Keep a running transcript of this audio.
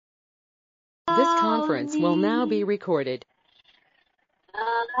This conference will now be recorded.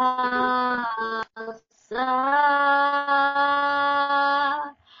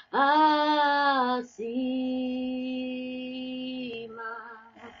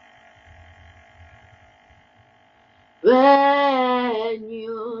 When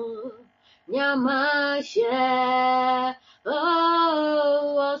you nyamashe so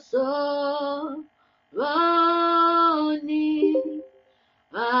roni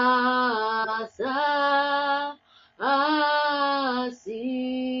asa asima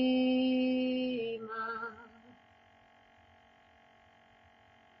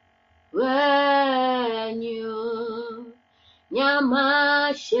when you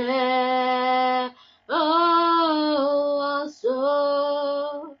nyamashe so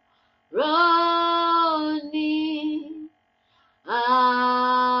roni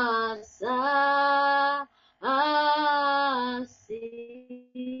asa asima.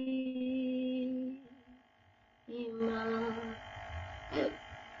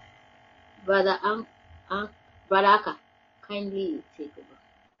 Brother Brother Aka, kindly take over.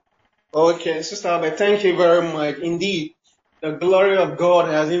 Okay, Sister Albert, thank you very much. Indeed, the glory of God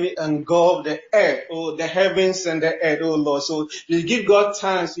has even engulfed the earth, the heavens and the earth, Lord. So you give God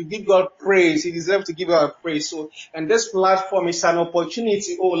thanks, you give God praise. He deserves to give God praise. So, and this platform is an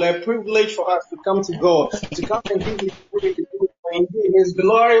opportunity, a privilege for us to come to God, to come and give His praise. Indeed, His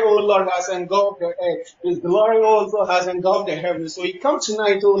glory, Lord, has engulfed the earth. His glory also has engulfed the heavens. So we come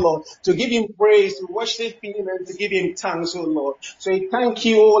tonight, Lord, to give Him praise, to worship Him, and to give Him thanks, Lord. So we thank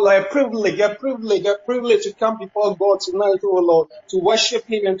you, Lord, a privilege to come before God tonight, Lord, to worship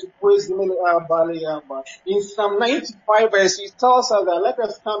Him and to praise Him. In Psalm 95 verse, He tells us that let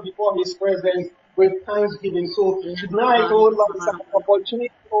us come before His presence with thanksgiving. So tonight, Lord, is an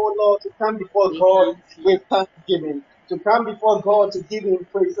opportunity, Lord, to come before God with thanksgiving. To come before God to give Him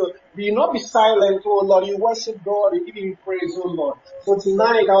praise. So will not be silent, Lord. You worship God and give Him praise, Lord. So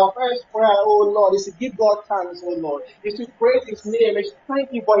tonight, our first prayer, Lord, is to give God thanks, Lord. Is to praise His name. Is to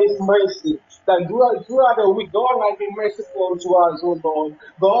thank Him for His mercy. That throughout the week, God has been merciful to us, Lord.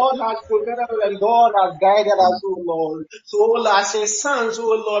 God has protected us and God has guided us, Lord. So, as His sons,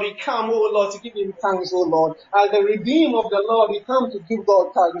 Lord, we come, Lord, to give Him thanks, Lord. As the redeemer of the Lord, we come to give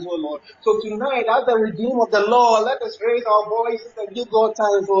God thanks, Lord. So tonight, as the redeemer of the Lord, let us raise our voices and give God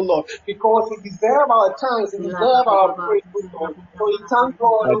thanks, Lord, because He deserves our thanks, He deserves our praise, Lord. So we thank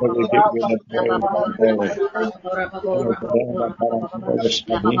God, we acknowledge your supremacy,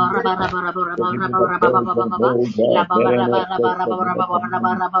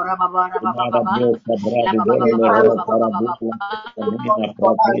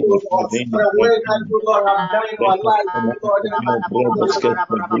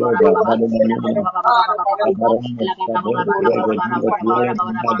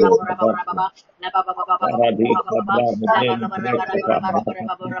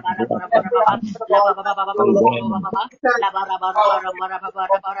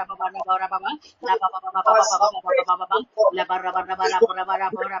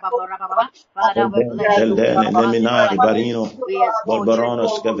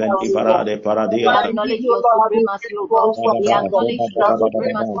 O God. We acknowledge your supremacy. We acknowledge that you are present,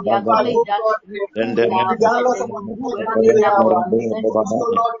 you do everything that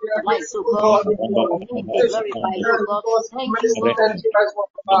represents life, so God. Your name be glorified, O God.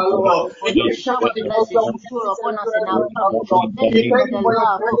 Thank you, God, for the shower blessings you show upon us in our family. Thank you for the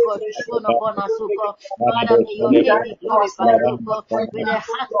love, oh God, you shown upon us, oh God. Father, may your name be glorified, oh God, with a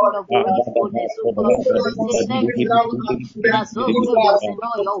heart full of gratefulness, oh God. We say thank you, thank you. You are so glorious in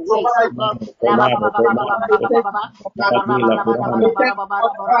all your ways, oh God. Father,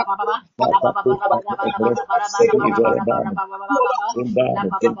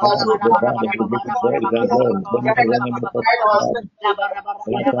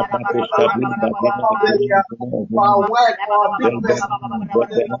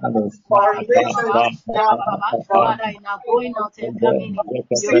 in our going out and coming in,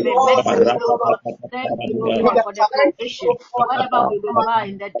 you've been merciful, God. Thank you, oh God, for the provision. Whatever we require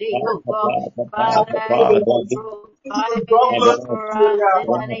in the day, oh God, Father, you provide for us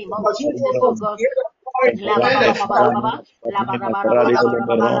in the name of Jesus, oh God.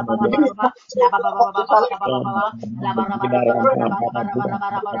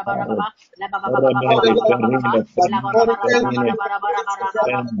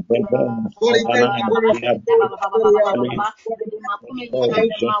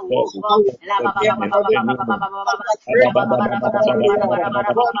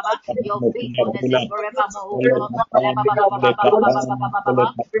 Your faithfulness is forevermore.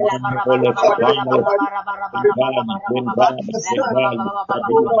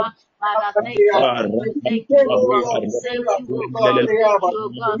 Father, thank you. Thank you, oh God. Thank you, oh God.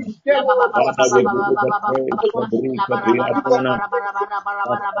 Thank you,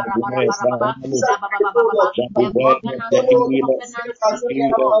 oh God. The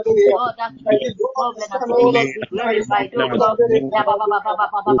covenant, oh God, God that keeps his covenant,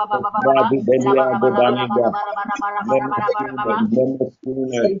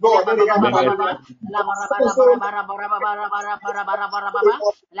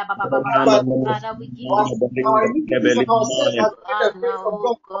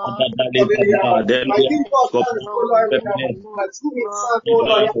 may he be glorified, oh God.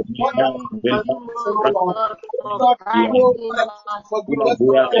 Father, we give you honor, oh God. Thank you, oh God, for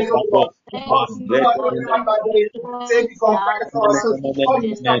guiding us, oh God. Thank you for the influence that was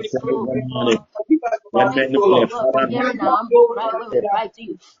giving us, oh God. Thank you, oh God, for hearing our humble cry when we cry to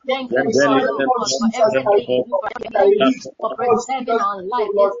you. Thank you, God, oh God, for everything you do for us. Thank you for preserving our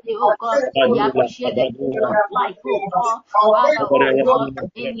life this day, oh God. We appreciate the gift of life, oh God. Father, oh God,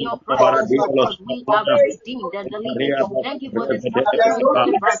 in your presence, oh God, we are redeemed and delivered. Thank you for the separate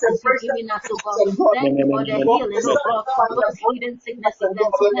deliverances you've given us, oh God. Thank you for the healing, oh God. Those hidden sicknesses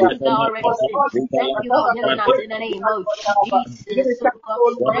and sicknesses that are already seen. Thank you for healing us in the name of Jesus, oh God.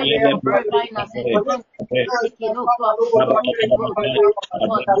 Thank you for purifying us and taking, oh God,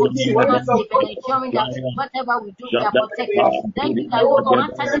 for keeping us safe and ensuring that whatever we do, we are protected. Thank you that no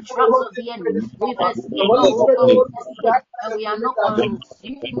matter the traps of the enemy, we've escaped, oh God, we've escaped, and we are not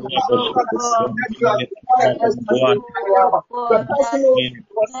consumed, oh God. Thank you, oh God, that the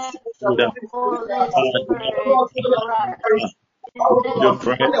Holy Spirit right May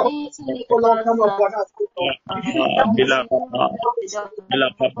your name be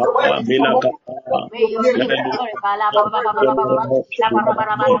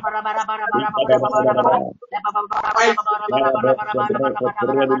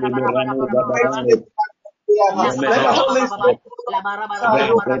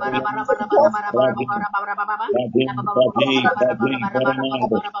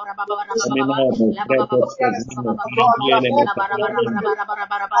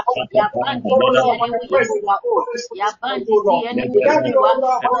glorified. Let the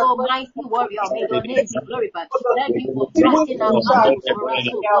Holy Spirit Almighty warrior, may your name be glorified. Thank you for fighting our battles for us,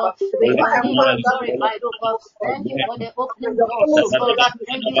 oh God. May your name be glorified, oh God. Thank you for the opening doors, oh God.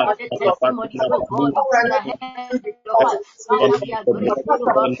 Thank you for the testimonies, oh God, ahead of us. Father, we are grateful,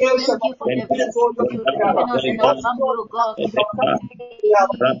 oh God. Thank you for the victory you've given us in our family, oh God. Your name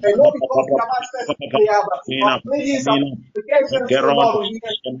be glorified. Thank you.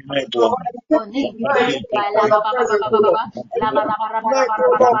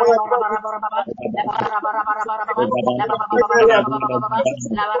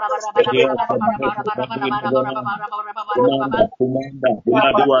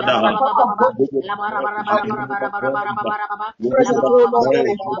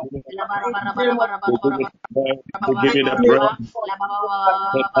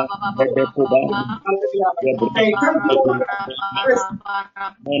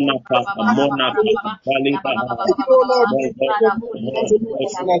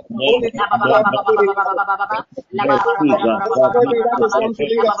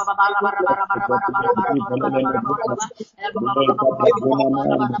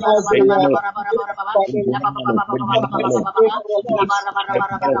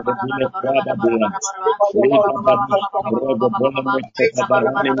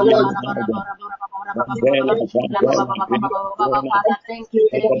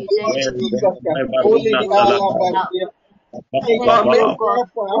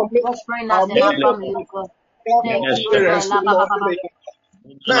 Prospering us in our family, oh God. Thank you, oh God.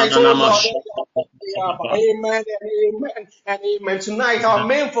 Nice, oh Lord. Amen and amen and amen. Tonight, our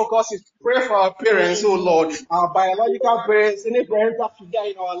main focus is to pray for our parents, oh Lord. Our biological parents, any parents that should die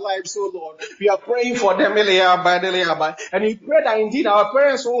in our lives, oh Lord. We are praying for them, Eliaba. And we pray that indeed our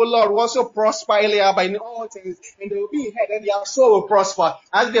parents, oh Lord, will also prosper, Eliaba, in all things. And they will be ahead and their soul will prosper.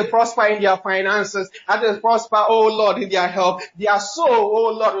 As they prosper in their finances, as they prosper, oh Lord, in their health, their soul,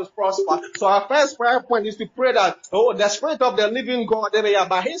 oh Lord, will prosper. So our first prayer point is to pray that, oh, the Spirit of the living God,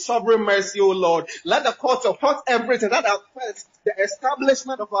 by His sovereign mercy, oh Lord, let the court support everything that affects the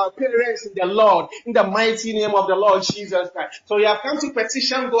establishment of our parents in the Lord, in the mighty name of the Lord Jesus Christ. So we have come to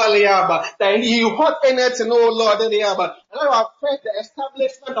petition God, that you hurt anything, oh Lord, that will affect the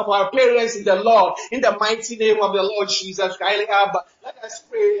establishment of our parents in the Lord, in the mighty name of the Lord Jesus Christ. Let us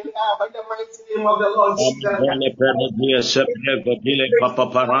pray, in the mighty name of the Lord Jesus Christ.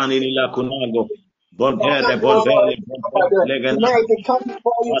 Bonvele, legana. Tonight, we come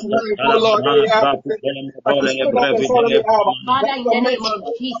before you tonight, oh Lord. Father, Father, in the name of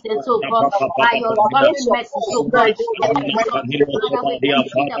Jesus, oh God, by your sovereign mercy, oh God, Father, we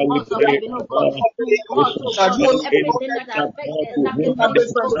decree the course of heaven, oh God, to cause, oh God, everything that affects the stability,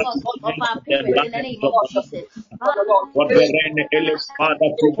 oh God, of our parents, in the name of Jesus. Father, Father,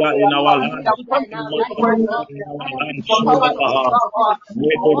 figure in our lives, in our life, oh God, in our Father, we lives, pray that may your grace, oh God,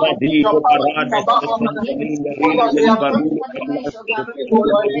 cause Radico God, Parade, against any ungodly measures of our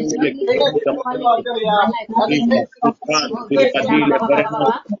parents, against any evil calling in our life, against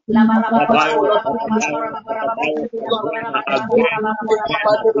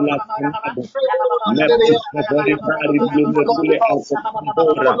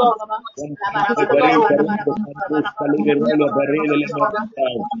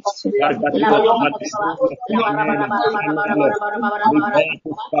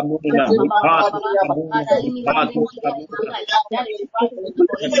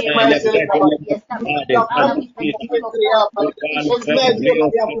Father, we thank you for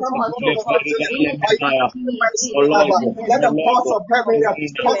Let the force of heaven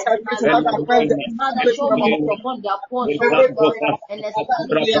cause every to not affect the Father, show establishment of me our upon their cause, oh every God, and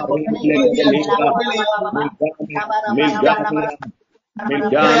establish them in the name of the mighty name of the Lord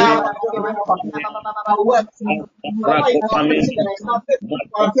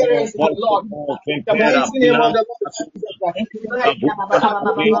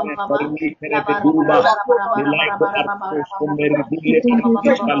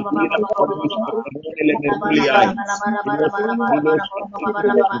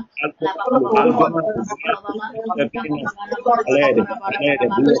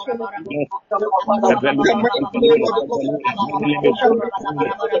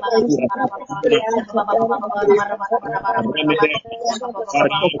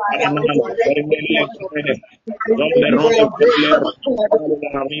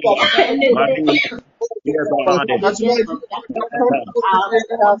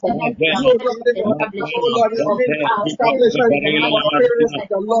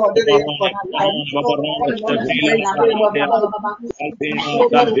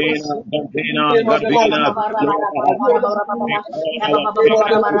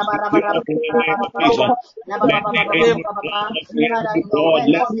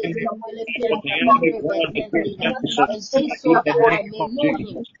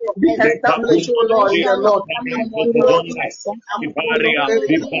establish, oh Lord, in the Lord.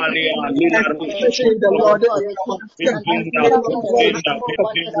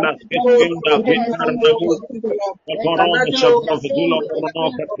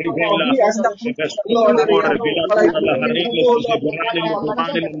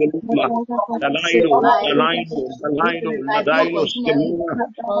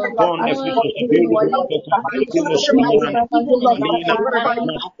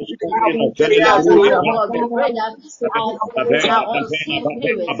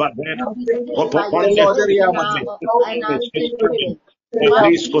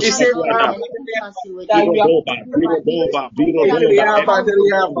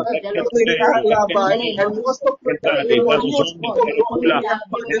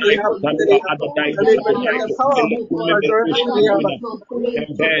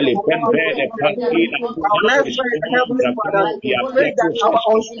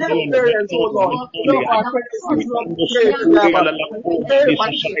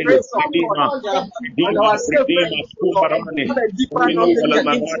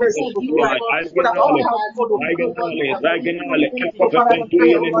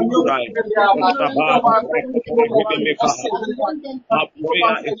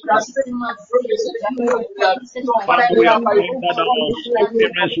 Father, we are praying that our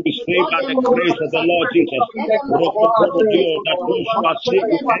parents will be saved by the grace of the Lord Jesus. That those who are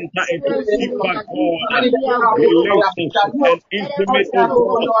saved will enter into deeper God relationship and intimate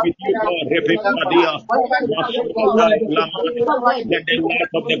intercourse with you, God. Let the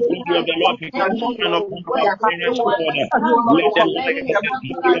light of the glory of the Lord begin to shine upon our parents, God. Let the light of the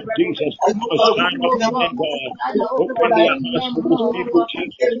glory of Jesus shine upon them, God. Open their hearts to receive you,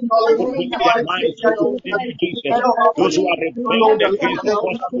 Jesus. Open their minds to receive you, Jesus. Those who are rebelling against the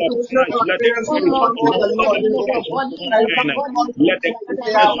gospel of Christ, let the grace of the Lord, let the grace of the Lord shine.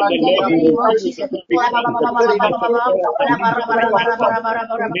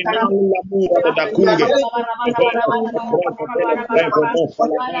 Let the goodness of the Lord be revealed upon Revo non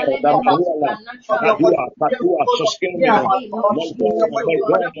salamare da Maruela, Adua, Patua, Soschemene,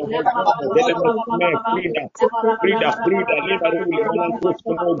 Volgono, delle Messime, Frida, Libaruli,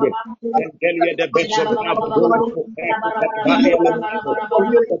 Malantusco Nobe, Entelia de Besso Bravo, Dolce, Varia Lemano,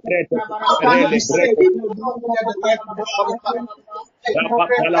 Secreto, Perele, Greco, Barbarone, Segreto,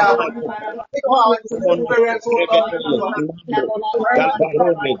 Elementa,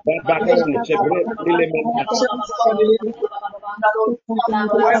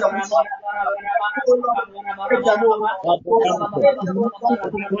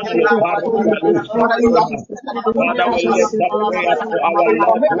 Father, we lift up prayer for our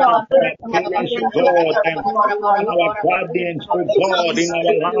loved ones, our parents, oh God, and our guardians, oh God, in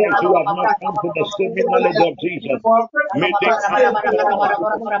our lives who have not come to the saving knowledge of Jesus. May they come to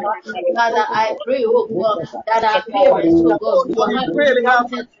Father, I pray, oh God, that our parents, oh God, will have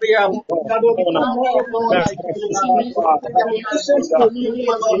encountered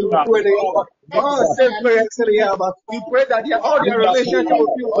we pray that all their relationship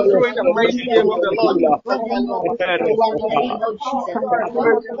will be through in the mighty name of the Lord.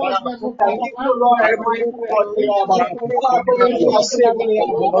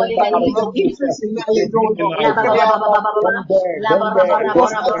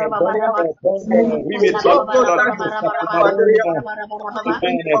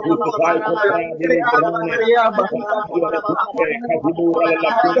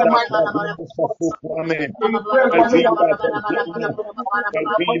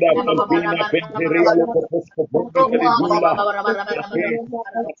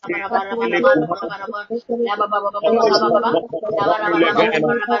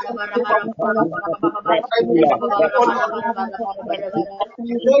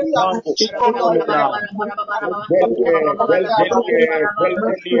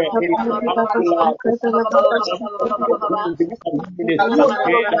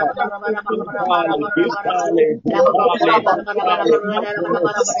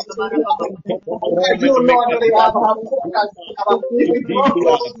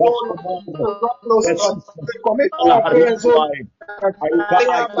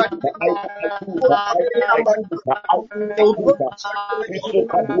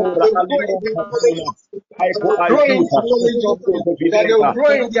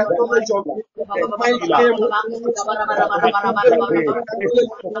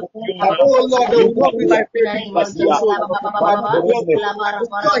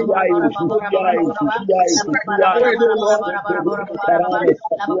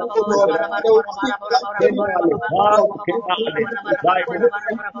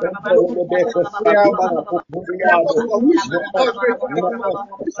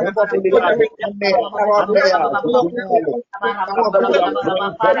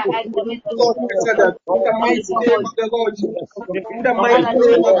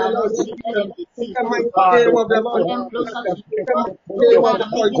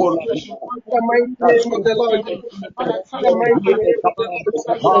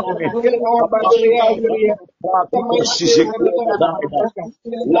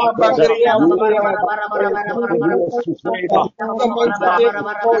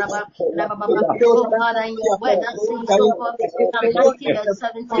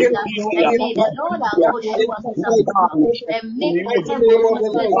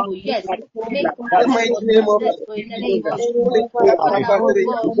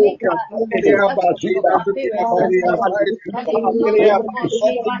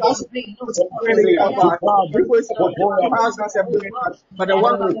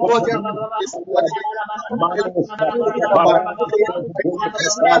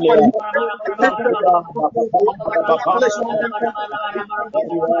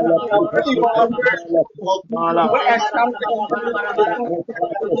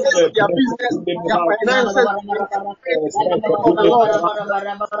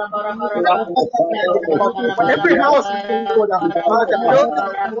 Every house is in order.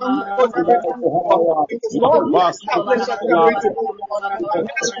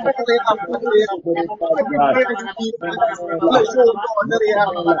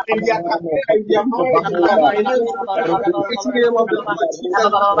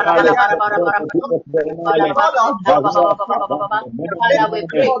 We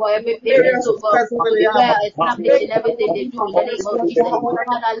pray for every parent to God where establishing everything they do in the name of Jesus.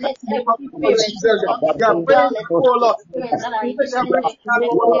 Father, let every parent that are in the spirit,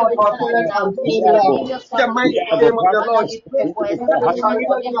 and parents that are in our home, give us the mighty name of the Lord Jesus. We pray for establishment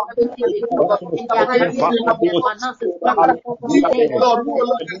of their prophecy, Lord, in their careers, in their finances, Lord, in the name of Lord, we will Jesus.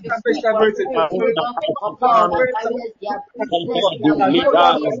 not We establish pray for everything. grace, oh God, upon their careers, their business, their You will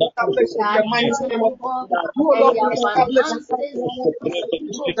not workplace, establish in their the mighty children, name oh of God, you will and not their establish finances, oh God,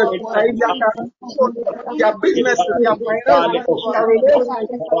 for a their businesses, their finances, their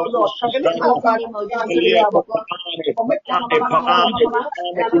relationships, oh Lord. Anything mighty that name of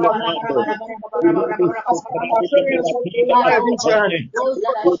has Jesus, oh God. our parents Father, oh every God, journey. those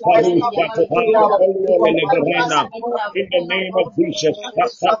that are stressed in their careers, in their in the name of Jesus.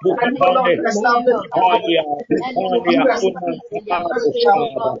 You will not establish any peace in their marriages, oh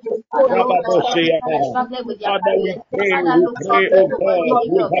God. Father, oh God, that are struggling with their Father, we careers. Father, we look pray, after oh them in every God,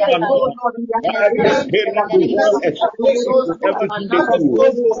 we area of have their an lives. And Let establish them in parents the be name of well Jesus. Those established in with everything they finances, do.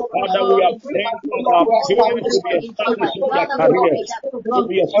 those with Father, we Lord, are we pray praying for for our more parents to be establishment in their established life. in their Father, we pray careers, that, oh to God,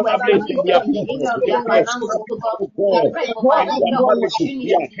 be you established in establish their them in the area business, of to their be finances, oh established, God. oh We God, pray for in their financial marriages,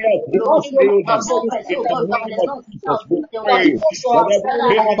 their opportunities. health, We without locate them failing. from helpers, In oh the God, from name the of north, Jesus, south, we east, and pray west whatever that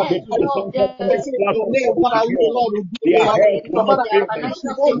are parents there they to place help on them the platform to of this world, their health will with not their fail them.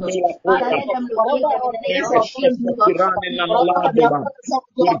 financial status. Father, let them locate them in the name of Jesus, God. Kirani na maladeba.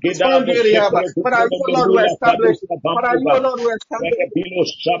 Kirgida bo shepre But are you, kukono Lord, who merula established? kadusa But are you, bambuba. Lord, who established? Where bilo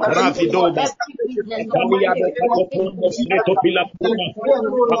But are you, sabrafi Lord, For who doba. every established business, in the Lord, Italia mighty do every name of katotondo business, Jesus? preto And pilakuna. we pray, oh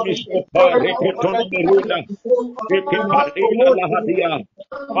Lord, Kamisto business, pa Lord, oh God, reketono for meruda. Keke oh parila lahadia.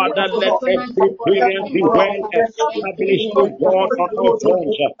 Father, let every parent be well established, O God, on all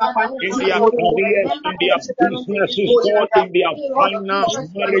fronts. In their careers, in their businesses, God, in their finance,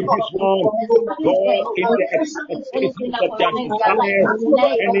 marriages, Lord. God, in the expectations of their desires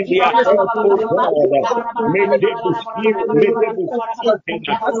and in their health, oh God. May they be healed, may they be strengthened,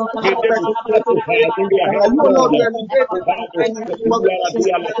 may they be fortified in their health, Lord. Vamos, Seculara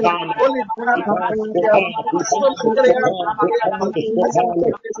dia Latana, Ivas Copa, Ivas Copa, Ivas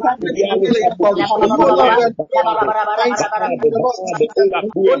Copa, Viale Sabuco, Viale Bade, Bade, Bade, Ula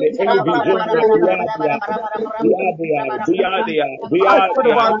Cuele, Eli Visionia, Viadia, Viadia, Viadia, Viadia,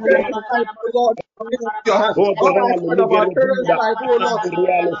 Viadia, Oberale, Liberadunda, Andu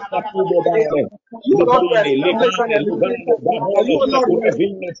Reale, Sacudo Dale, you, Lord, will Livane, establish and Livane, elevate Livane, them. That Baholo, you, Lord, will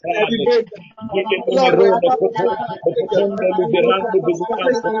Sacuravine, Frades, elevate them. Gile Lord, will Numerone, establish Copondo, Copondo, Liberando,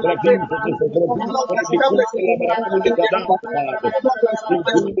 Visitanto, Fravinto, Di tutte le brani di Gadamstad,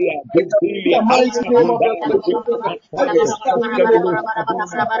 Vigilia, Vigilia, mighty Alfa name of the Gundale, Lord Jesus. And Vitanto, Scavelus,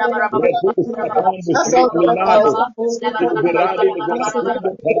 Caduna, Rebus, Cadambus, that's all that I Rilado, establish. Viradi,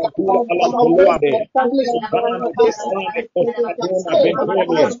 Viracundo, Paracula, Alamoluade, Copane, Copane, Costadona,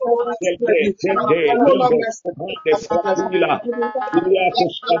 Ventolie, Telde, Telde, Telde, Copane, Fracula, Iliaco,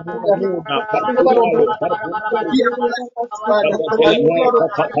 Scaduna, Parculale, Parculale, Leco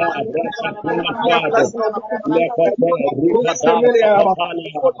papa, brasa pula pade, leco pe, ricada,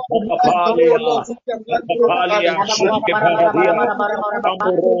 papapalia, papapalia, papapalia, suske paradia,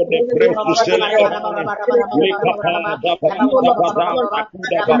 amorone, presu selerane, licapa, da pada, pakuda ba.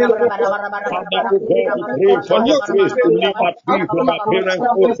 Father, oh God, we pray for the grace to live at peace with our parents,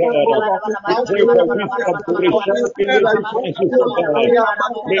 oh God. We pray for wisdom to resolve any differences, oh God.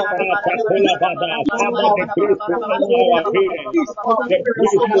 Father, the grace to honor our parents, the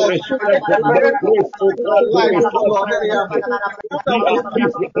grace to respect them, the grace, oh God, to resolve differences, to be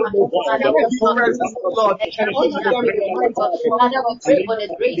at peace with them, oh God. Father, we pray for the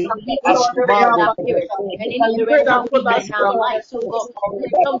grace to live at peace with our parents and any parental figure in our lives, so God,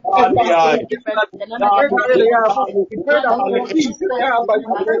 wisdom to resolve any differences and amicable solutions. Father, oh God, Peace, but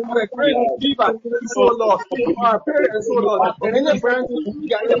you pray for the grace to give us, so Lord, our parents, so Lord, and any parents who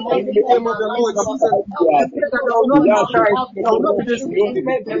in the mighty name of the Lord Jesus, we pray that there will not be strife, there will not be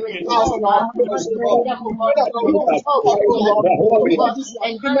disagreement in the house of our parents, so Lord. We pray that there will not be strife, so Lord. There will not be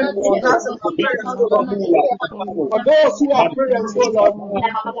disagreement in the house of our parents, so Lord. For those who are parents, so Lord, there will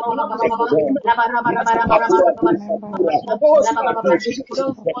not be disagreement in the house of our children. For those who are parents, so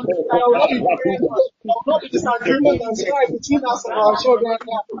Lord, there will not be parents, there will not be disagreement and strife between us and our children.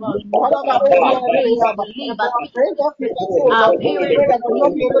 Father, that give oh us Lord, grace to live for at our peace. parental figures, so Our Lord, we parents pray that there will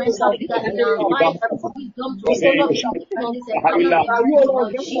not and be the any parental figures in disagreement our in lives, our wisdom to so resolve Lord, any differences and that you, amicable Lord,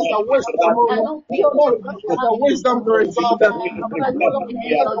 grant us the solutions. wisdom, oh That Lord. no You, people Lord, will grant come us the back to wisdom to resolve them. in That you, Lord, the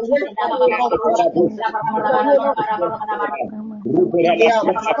grant name us of the Jesus. wisdom, oh Lord, to resolve them. That you, Lord, Rupera la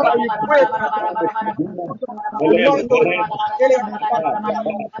tierra Father, we pray for the Lord,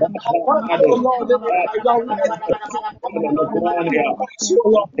 Lord, your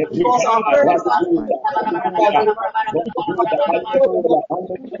word because our parents are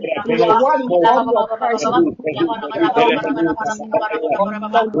we are one in the body of Christ.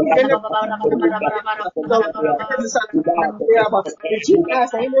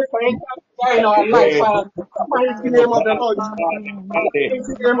 In our life, the mighty name of the Lord, the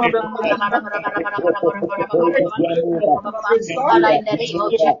mighty name of the Lord, Father, in the name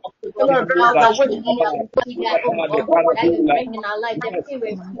of Jesus, help us to lead us to that, oh God, that you bring in our life, the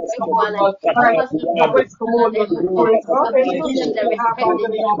period you bring to our life. Help us to honor them, oh God, to show them the respect they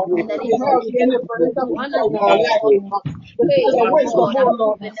deserve in the name of Jesus. To honor them, oh God, pray, oh God,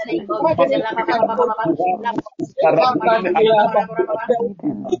 approve in the name of Jesus.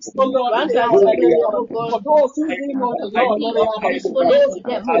 Grant us the grace, oh God, to be of usefulness to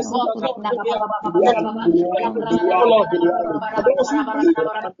them, oh trust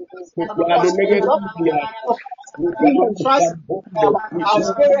our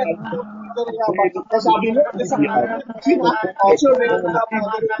spirit because I've been our children.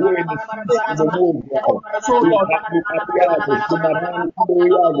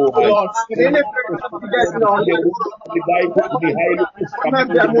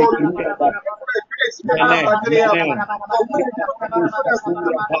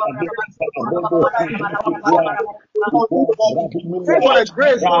 Pray for the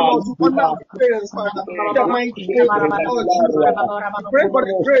grace, Lord, to honor our parents, Father. In the mighty name of the Lord Jesus. Pray for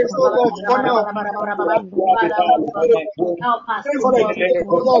the grace, Lord, to honor our parents. help us, Pray for the grace,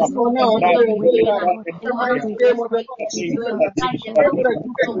 Lord, to honor our parents. In the mighty name of the Lord Jesus. Pray for the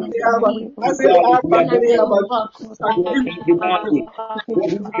grace we have. I say, our family,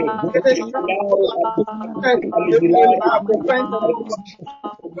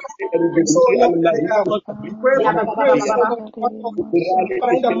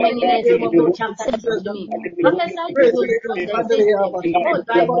 pray for the grace, oh,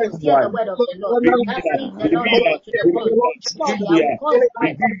 thy words, hear the word of the Lord. That says the Lord God to the cross. I will go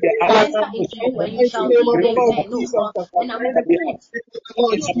right and enter into you, and you shall be amen. No God, and I will preach.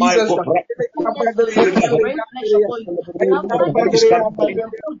 Bring flesh upon you. Help us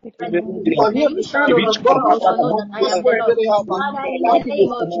and you shall know that I am the Lord. Father, in the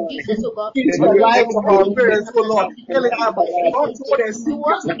name of Jesus, oh God, the life of our parents, oh Lord. You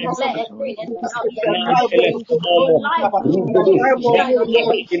want to declare a thing and it shall be established. Your life will shine on your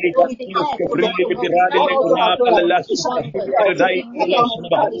way. So we declare tonight, oh God, that you shall prosper. We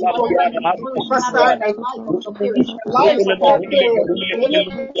declare that you shall not have the life of your parents.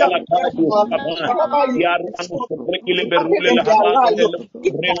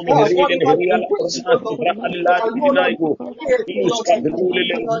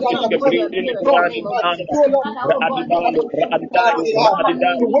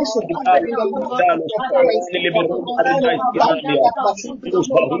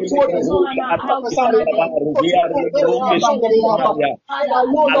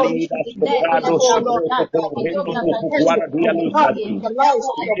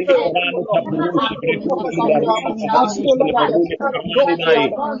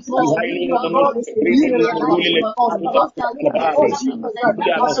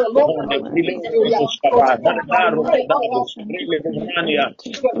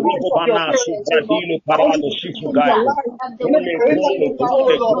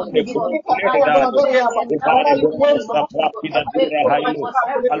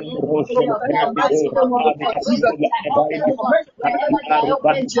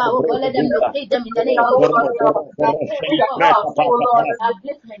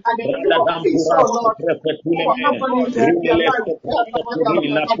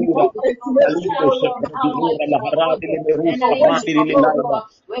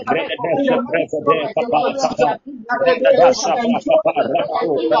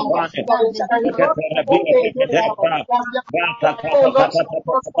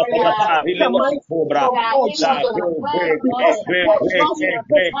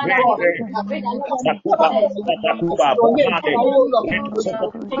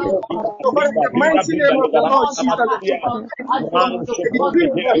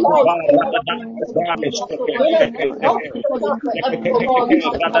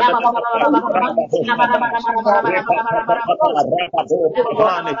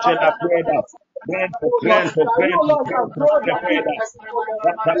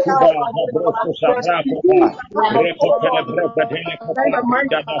 Ratakuba, Habroso Sabrakopa, Recopele Broca Dele Copala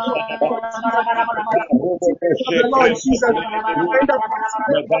Brida Basaba, Robo Boshe,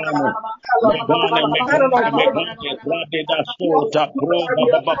 Megane, Grade da Sota, Proba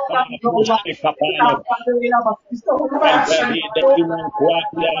Babapa, Pushe Capale, Alvarida Iman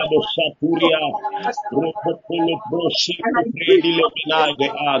Quatiado Saturia, Rocopolo Brosi, Predi Leminage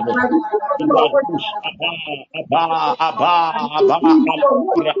Age, Ibatus Abba,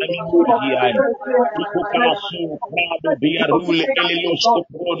 Alura Aminudiai, Icopasso, Prado, Biarule, Elios,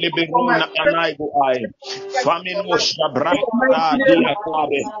 Pro, Liberona, Anaigo Ai, Faminos, Abrata, Dia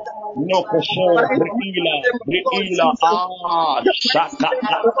Quabe, Nocoso, Breila, Shaka,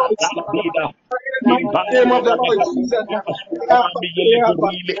 Vida. Name of the Lord Jesus.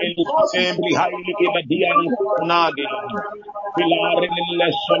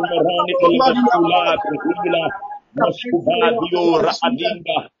 Moscubadio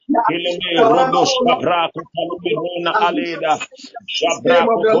Adinda, Ilene Rodos Cabraco, Palubirona Aleda,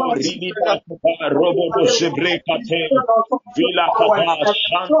 Jabraco, Ridida, Robodo Sebrecate, Villa Cata,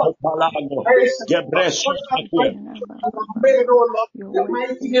 Santo Palago, Gebresu. The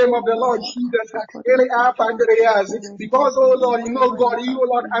mighty name of the Lord Jesus. Because, oh Lord, you know God, you,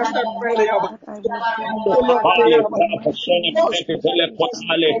 Lord, answered prayer.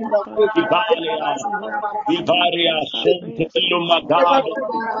 Vivaria, Sontello Magado,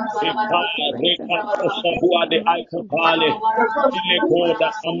 Reca, Osabua de Aikopale,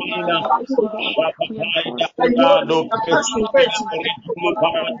 Silecoda, Amina, Shapapaida, Orado, Presupile,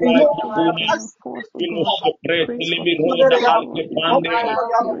 Paraguay, Capuna, Filosoprete, Limirona, Alquepande,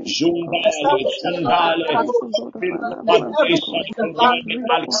 Zundale, Patrisa, Shangani,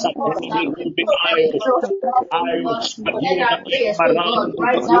 Alcapone, Rubi, Ayos, Adina, Marando,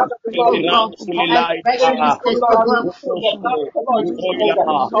 Mirando, Sulilaita,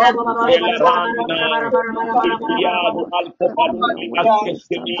 Criado, Alcopalumi,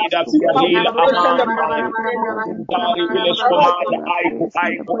 Alquesquemida, Fiaril, Amanda, Dari, Viles Comada, Aico,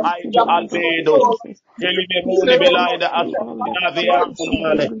 Albedo, Elimerone, Belaida, Asavia,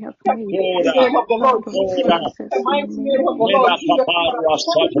 Amale, Toda, The mighty name of the Lord Mena Jesus. Caparua,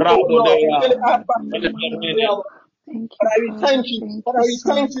 Sabrado, Dea, Father, we thank you. Father, we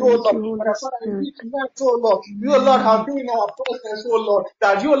thank you, oh Lord. Father, we give tonight, oh Lord. You, Lord, have been in our presence, oh Lord.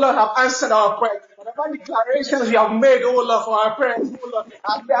 That you, Lord, have answered our prayers. Whatever declarations we have made, oh Lord, for our prayers, oh Lord.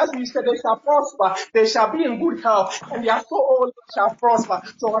 As you said, they shall prosper. They shall be in good health. And their soul, oh Lord, shall prosper.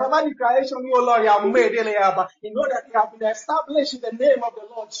 So whatever declaration, oh Lord, you have made, you know that they have been established in the name of the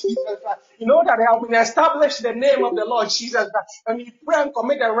Lord Jesus. You know that they have been established in the name of the Lord Jesus. And we pray and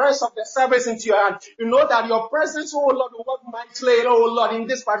commit the rest of the service into your hand. You know that your presence, oh Lord, will work mightily, oh Lord, in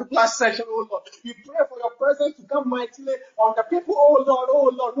this particular session, oh Lord. We pray for your presence to come mightily on the people, oh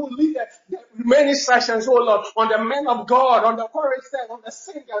Lord, who lead the remaining sessions, oh Lord, on the men of God, on the choristers, on the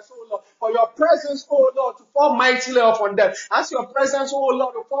singers, oh Lord, for your presence, oh Lord, to fall mightily upon them. As your presence, oh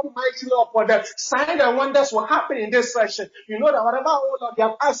Lord, to fall mightily upon them, signs and wonders will happen in this session. You know that whatever, oh Lord, they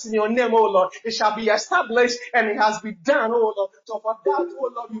have asked in your name, oh Lord, it shall be established and it has been done, oh Lord. So for that,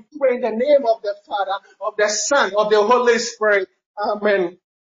 oh Lord, we pray in the name of the Father, of the Son, of the Holy Spirit. Amen.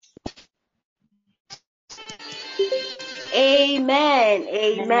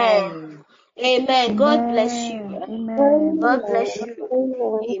 Amen. Amen. God bless you. God bless you.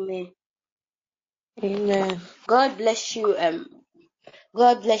 Amen. God bless you.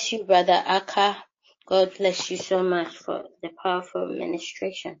 God bless you, Brother Aka. God bless you so much for the powerful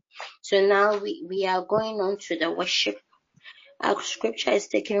administration. So now we are going on to the worship. Our scripture is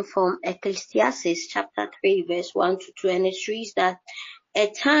taken from Ecclesiastes chapter 3 verse 1 to 2, and it reads that a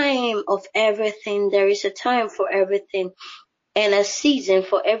time of everything, there is a time for everything, and a season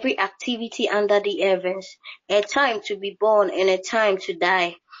for every activity under the heavens, a time to be born and a time to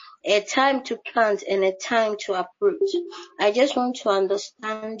die, a time to plant and a time to uproot. I just want to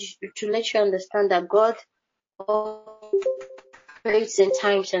let you understand that God operates in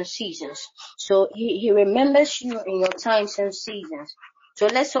times and seasons. So he remembers you in your times and seasons. So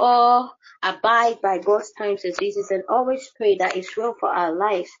let's all abide by God's times and seasons and always pray that His will for our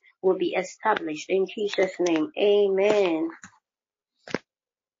lives will be established. In Jesus' name, amen.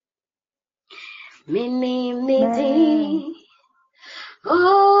 Amen.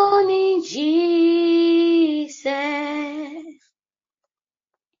 Only Jesus.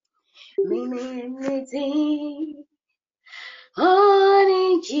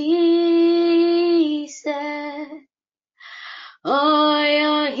 Only Jesus. Oh,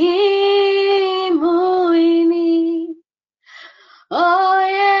 you're him, oh,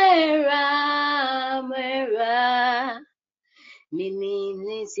 yeah,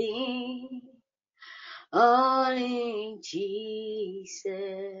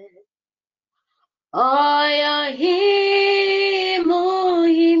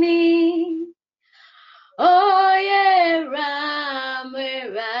 Oyahimuhini, Oyera,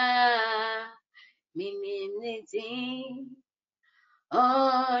 Minimiti,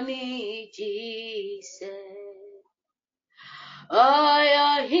 Oni Jesus.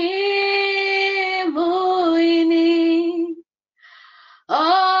 Oyahimuhini,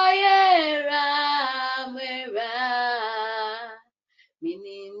 Oyera,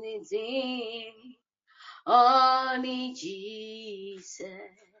 Minimiti, Oni Jesus.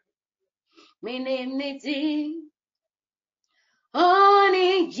 Minimiti,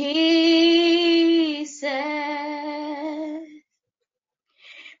 Oni Jesus.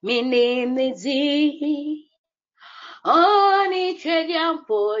 Minimiti, Oni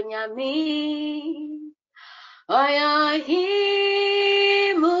Chediamponyami.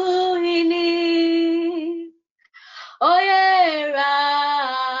 Oyahimuhini. Oyera,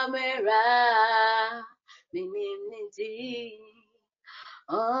 Minimiti,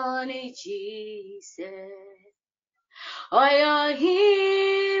 Oni Jesus.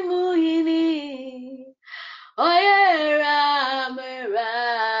 Oyahimuhini, Oyera,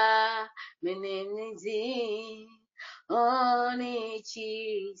 Minimiti, Oni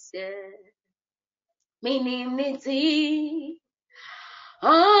Jesus. Minimiti,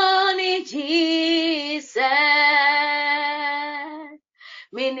 Oni Jesus.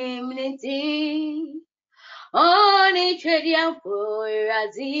 Minimiti, Oni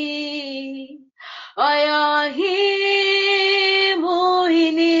Chediampurazi.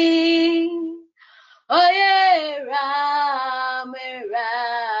 Oyahimuhini, Oyera,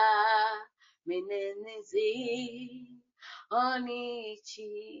 Minimiti, Oni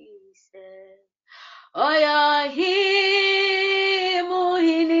Jesus.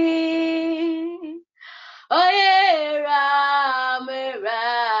 Oyahimuhini, Oyera,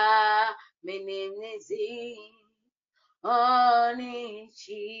 Minimiti, Oni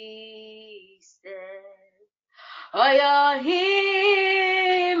Jesus.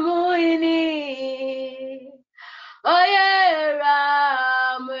 Oyahimuhini, Oyera,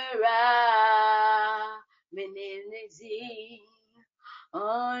 Minimiti,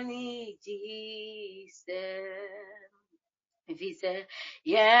 Oni Jesus. If he said,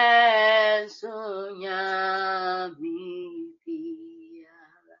 yes, unyami pia,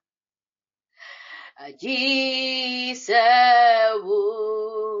 Jesus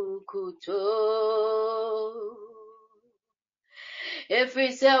wukuto. If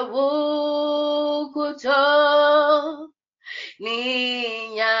he said wukuto,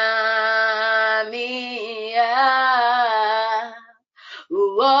 ninyamia,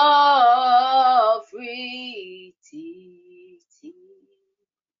 uo free.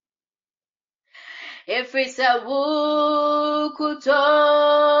 If it's a wukuto,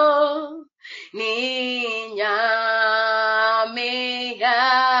 ninyamia,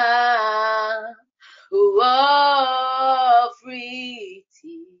 uo free.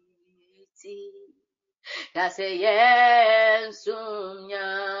 That's a yes,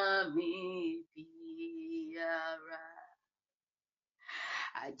 unyami biara.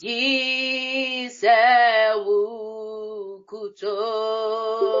 Ajise wukuto.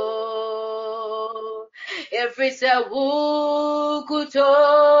 If it's a wukuto,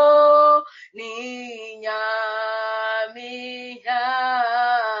 ninyamia,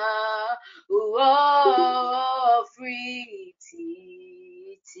 uo free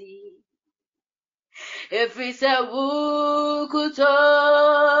titi. If it's a wukuto,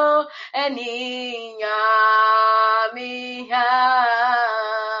 ninyamia,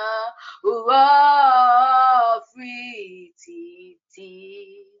 uo free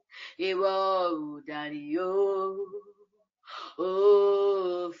titi. Iwo udario,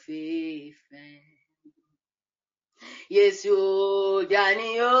 o fefe. Yesu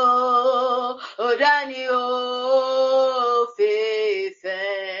Danio, o Danio, fefe.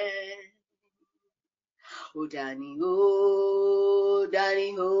 O Danio,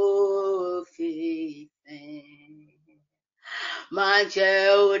 Danio, fefe. Manche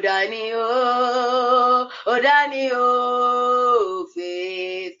o Danio,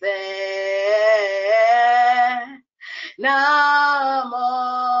 fefe. Namo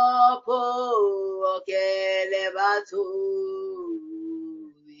po okele batu.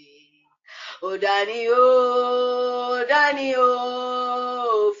 O Danio,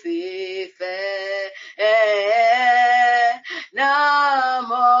 fife.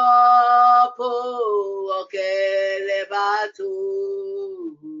 Namo po okele batu.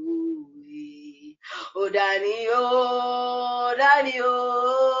 O Danio,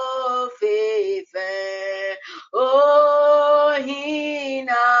 fife. Oh,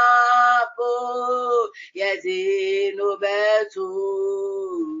 hina yazino betu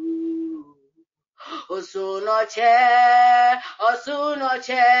osunoche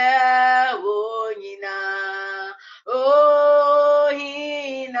wonyina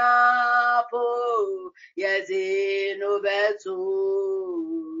ohina po yazino betu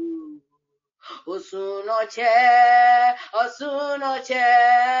osunoche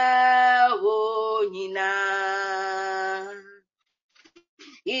wonyina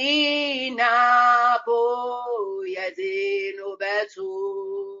inapo yazino betu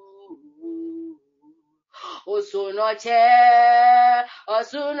osunoche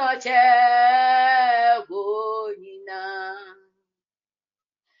wonyina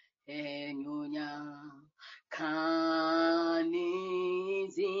enyunya kanizi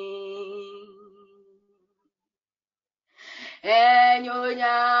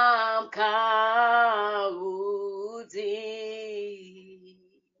enyunya kauzi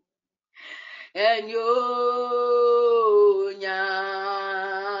enyonya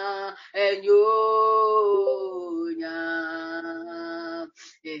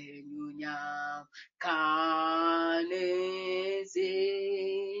kanezi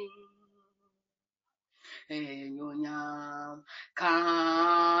enyonya kanezi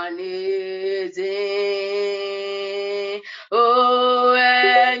oh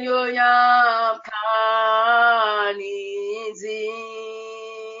enyonya kanezi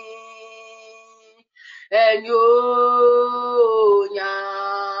enyonya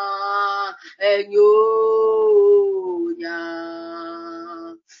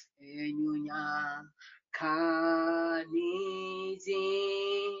kanizi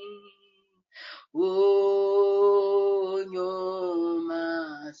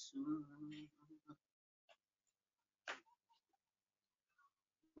wonyomasu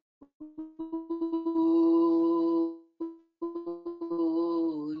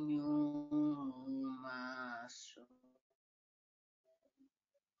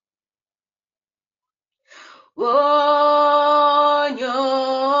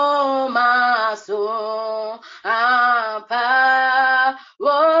wonyomasu apa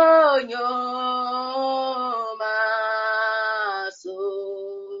wonyomasu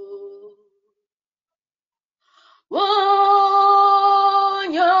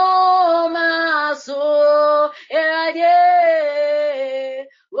wonyomasu erade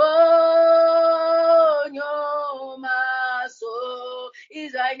wonyomasu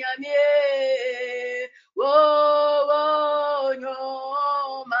izanyamie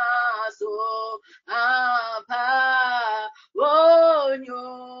wonyomasu apa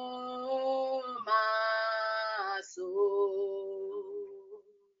wonyomasu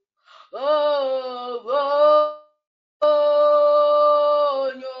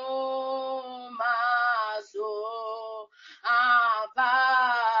wonyomasu apa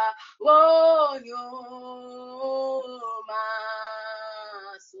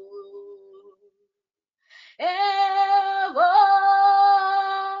wonyomasu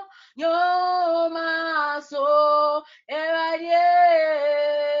nyomaso eradie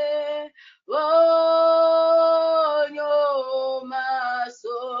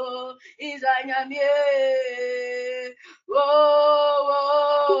nyomaso izanyamie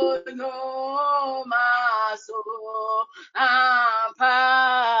nyomaso ampa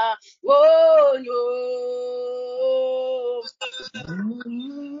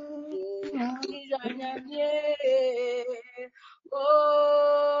izanyamie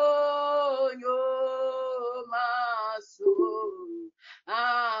nyomaso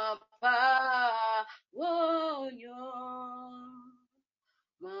apa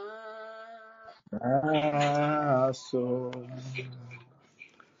So,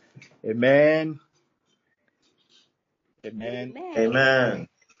 amen. Amen. Amen.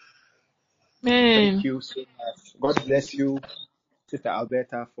 Thank you so much. God bless you, Sister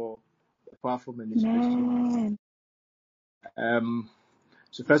Alberta, for the powerful ministration.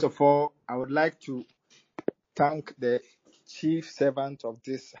 So first of all, I would like to thank the chief servant of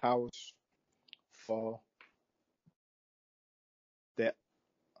this house for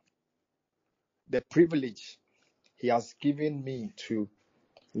the privilege he has given me to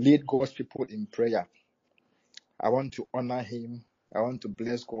lead God's people in prayer. I want to honor him. I want to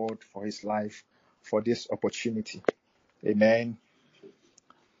bless God for his life, for this opportunity. Amen.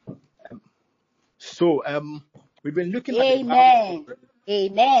 So we've been looking at the vows.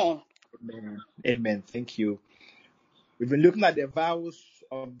 Amen. Amen. Thank you. We've been looking at the vows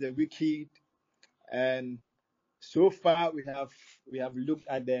of the wicked, and so far we have looked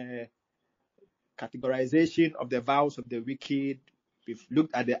at the categorization of the vows of the wicked. We've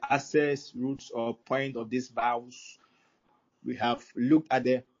looked at the access, roots, or point of these vows. We have looked at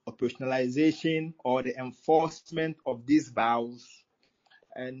the operationalization or the enforcement of these vows.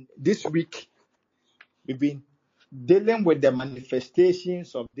 And this week, we've been dealing with the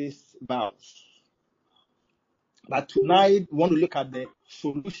manifestations of these vows. But tonight, we want to look at the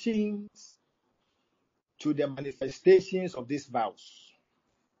solutions to the manifestations of these vows.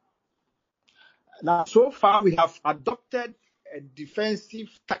 Now, so far, we have adopted a defensive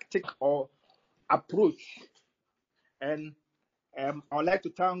tactic or approach. And I would like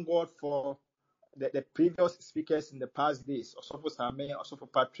to thank God for the previous speakers in the past days, Osofo Same,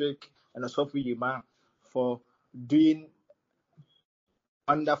 Osofo Patrick, and Osofo Yima, for doing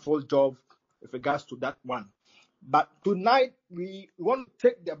a wonderful job with regards to that one. But tonight, we want to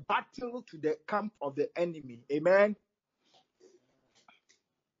take the battle to the camp of the enemy. Amen.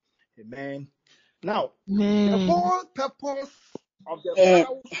 Amen. Now, the whole purpose of the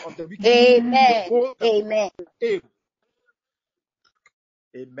vows of the wicked, the whole aim.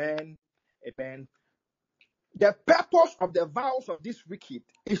 Amen. Amen. The purpose of the vows of this wicked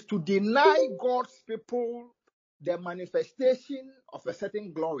is to deny God's people the manifestation of a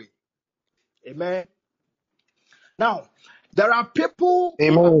certain glory. Amen. Now, there are people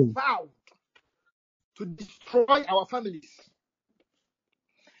who have vowed to destroy our families.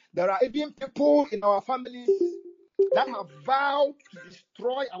 There are even people in our families that have vowed to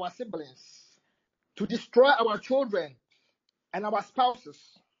destroy our siblings, to destroy our children and our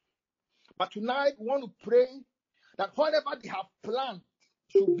spouses. But tonight, we want to pray that whatever they have planned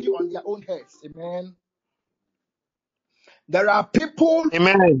should be on their own heads. Amen. There are people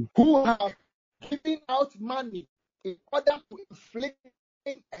who have given out money in order to inflict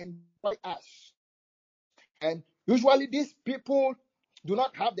and destroy us. And usually these people do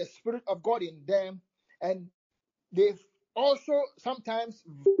not have the Spirit of God in them. And they also sometimes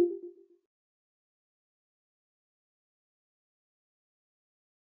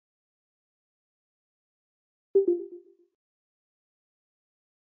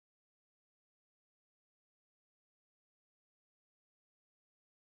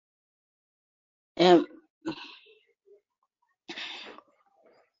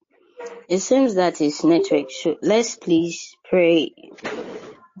It seems that his network should. Let's please pray.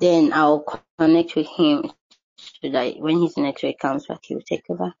 Then I'll connect with him so that when his network comes back, he'll take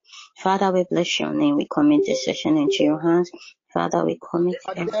over. Father, we bless your name. We commit this session into your hands. Father, we commit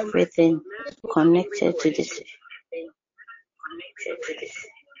everything connected to this.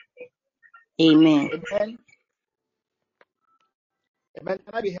 Amen. Amen. Amen.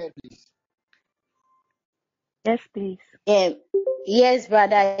 Can I be heard, please? Yes, please. Yes,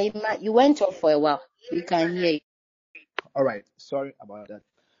 brother. You went off for a while. We can hear you. All right. Sorry about that.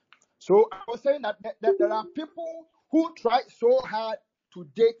 So I was saying that there are people who try so hard to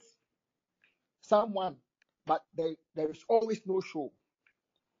date someone, but there is always no show.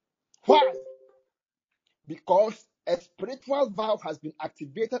 Why? Because a spiritual vow has been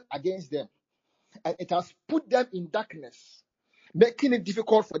activated against them, and it has put them in darkness, making it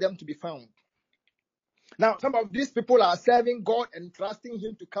difficult for them to be found. Now, some of these people are serving God and trusting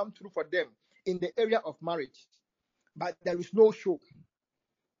Him to come through for them in the area of marriage, but there is no show.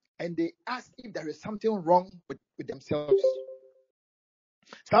 And they ask if there is something wrong with themselves.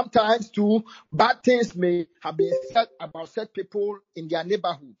 Sometimes, too, bad things may have been said about certain people in their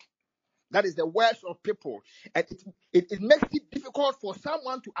neighborhood. That is the words of people. And it makes it difficult for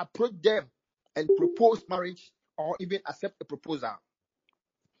someone to approach them and propose marriage or even accept a proposal.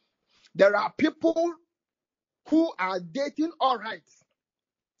 There are people who are dating all right,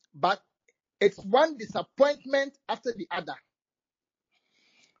 but it's one disappointment after the other.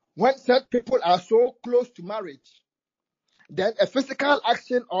 When certain people are so close to marriage, then a physical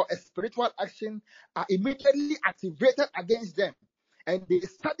action or a spiritual action are immediately activated against them, and they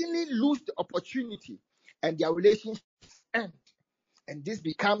suddenly lose the opportunity and their relationships end. And this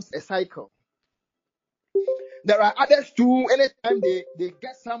becomes a cycle. There are others too. Anytime they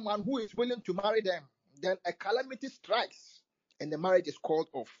get someone who is willing to marry them, then a calamity strikes and the marriage is called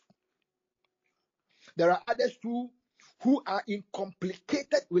off. There are others too who are in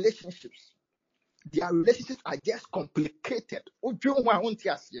complicated relationships. Their relationships are just complicated.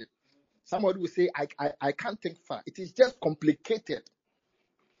 Somebody will say, I can't think far. It is just complicated.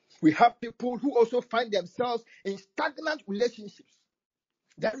 We have people who also find themselves in stagnant relationships.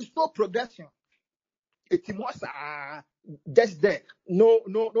 There is no progression. It was just there. No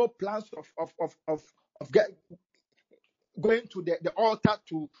plans of going to the altar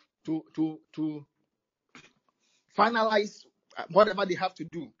to finalize whatever they have to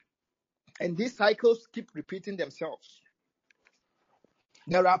do. And these cycles keep repeating themselves.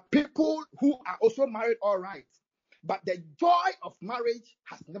 There are people who are also married all right, but the joy of marriage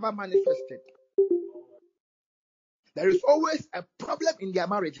has never manifested. There is always a problem in their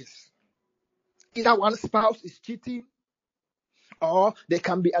marriages. Either one spouse is cheating, or there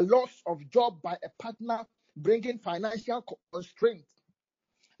can be a loss of job by a partner bringing financial constraint.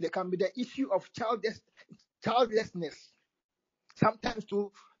 There can be the issue of childlessness. Sometimes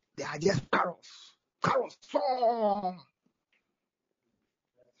too, they are just carols.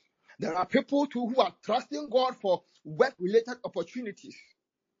 There are people too who are trusting God for work-related opportunities.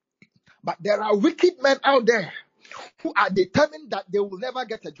 But there are wicked men out there who are determined that they will never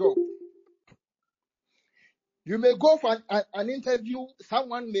get a job. You may go for an interview,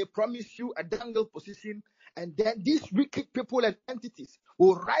 someone may promise you a dangle position, and then these wicked people and entities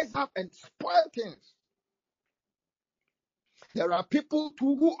will rise up and spoil things. There are people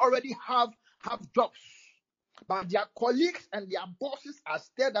too who already have jobs, but their colleagues and their bosses are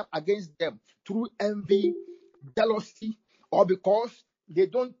stirred up against them through envy, jealousy, or because they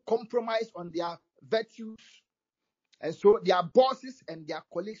don't compromise on their virtues. And so their bosses and their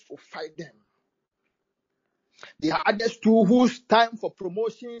colleagues will fight them. There are others too whose time for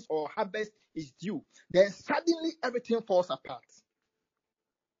promotions or harvest is due. Then suddenly everything falls apart.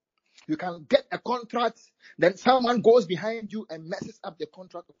 You can get a contract, then someone goes behind you and messes up the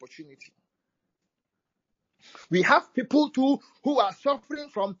contract opportunity. We have people too who are suffering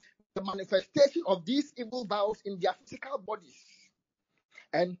from the manifestation of these evil vows in their physical bodies.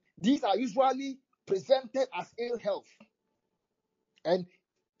 And these are usually presented as ill health. And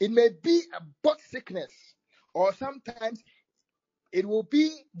it may be a butt sickness, or sometimes it will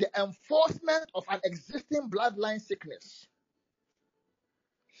be the enforcement of an existing bloodline sickness.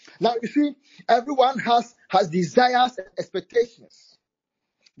 Now you see, everyone has desires and expectations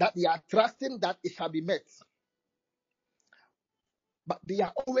that they are trusting that it shall be met. But they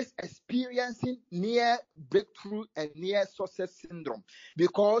are always experiencing near breakthrough and near success syndrome,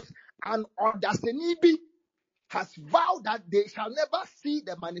 because an Odasenibi has vowed that they shall never see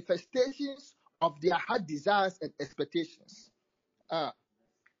the manifestations of their heart desires and expectations.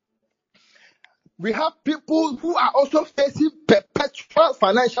 We have people who are also facing perpetual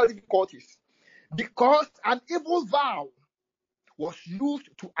financial difficulties because an evil vow was used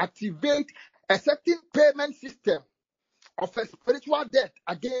to activate a certain payment system of a spiritual debt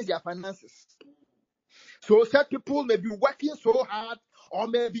against their finances. So said people may be working so hard or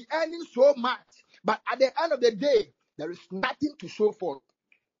may be earning so much, but at the end of the day, there is nothing to show for it.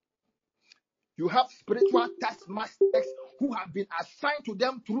 You have spiritual taskmasters who have been assigned to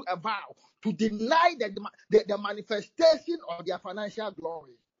them through a vow to deny the manifestation of their financial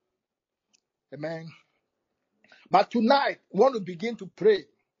glory. Amen. But tonight, we want to begin to pray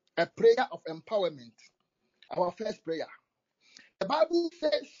a prayer of empowerment. Our first prayer. The Bible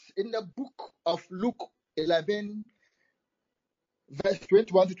says in the book of Luke 11, verse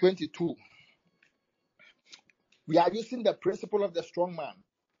 21 to 22, we are using the principle of the strong man.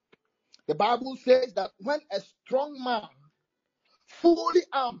 The Bible says that when a strong man, fully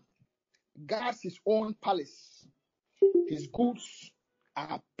armed, guards his own palace, his goods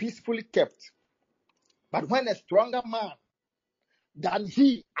are peacefully kept. But when a stronger man than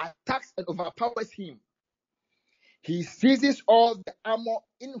he attacks and overpowers him, he seizes all the armor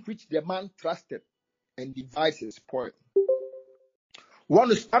in which the man trusted and divides his spoil. We want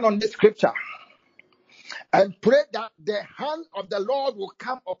to stand on this scripture and pray that the hand of the Lord will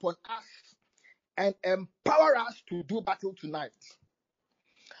come upon us and empower us to do battle tonight.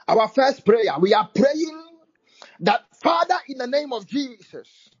 Our first prayer, we are praying that, Father, in the name of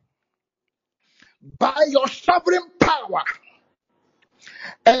Jesus, by your sovereign power,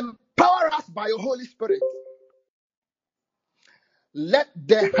 empower us by your Holy Spirit. Let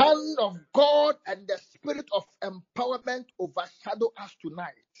the hand of God and the spirit of empowerment overshadow us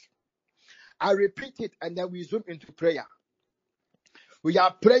tonight. I repeat it and then we zoom into prayer. We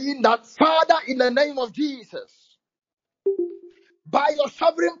are praying that, Father, in the name of Jesus, by your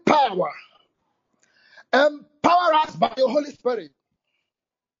sovereign power, empower us by your Holy Spirit.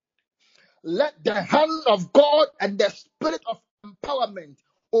 Let the hand of God and the spirit of empowerment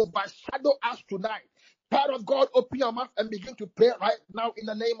overshadow us tonight. Child of God, open your mouth and begin to pray right now in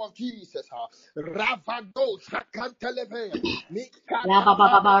the name of Jesus. Ravado Shakanteleve. Father,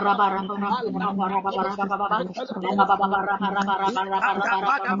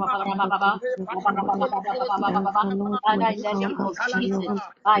 in the name of Jesus,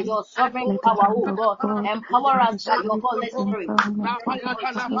 by your sovereign power, oh God, empower us by your Holy Spirit. Somebody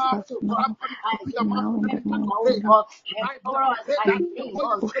open your mouth and begin to pray. Oh God, Right now, empower us pray by that the the name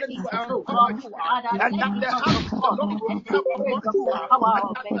Holy of Spirit will Jesus, oh empower God. you. Father, And that the hand of God will come upon you. Let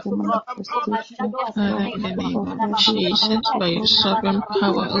the spirit of empowerment Father, in the name of Jesus, by your sovereign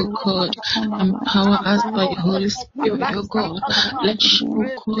power, O God, empower us by your Holy Spirit, O God. Let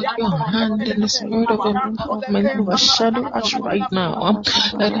you, God, your hand and the spirit of empowerment overshadow us right now.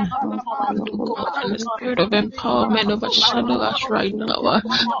 Let the hand of God, O God, and the spirit of empowerment overshadow us right now.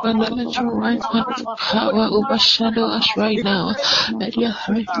 Father, let your right hand of power overshadow us right now. Let your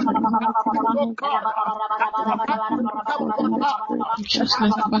right hand Oh God, that your hand will come upon us.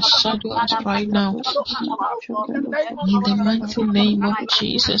 righteousness overshadow us right now. In the name of In the Jesus. mighty name of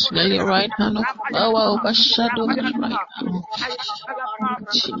Jesus, let your right hand of power overshadow us right now.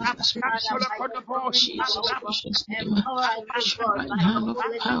 Jesus, Jesus, precious name. Let your right hand of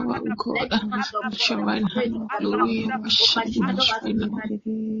power, O God. Let your right hand of glory overshadow us right now.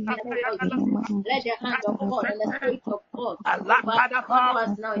 Let the hand of God and the Spirit of God overshadow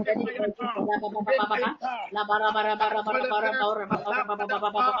us now in the name of Jesus. La bara bara bara bara bara bara bara bara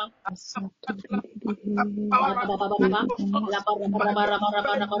bara bara.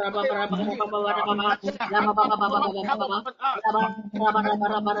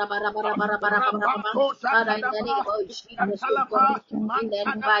 Father, in the name of Jesus, oh God, in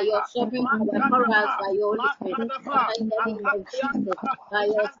the by your sovereign power, empower us by your Holy Spirit. Father, in the name of Jesus, by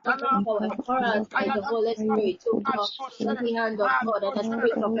your sovereign power, empower us by the Holy Spirit, oh God, in the hand of God and the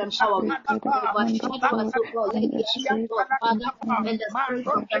spirit of empowerment. Overshadow us, oh God, let the hand of God, Father, and the spirit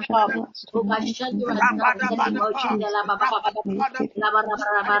of empowerment. Overshadow us now in the name of Jesus.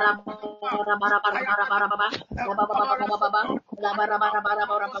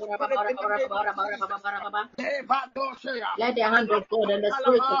 Let the hand of God and the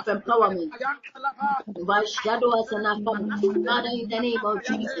spirit of empowerment overshadow us and our family. Father, in the name of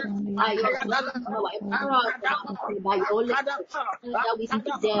Jesus, by your power, empower us and our family by your Holy Spirit. That we seek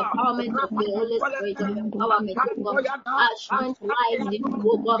the empowerment of the Holy Spirit of empowerment, oh God. Our strength lies in you,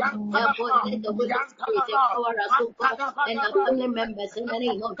 oh God. Therefore, let the Holy Spirit empower us, oh God, and our family members in the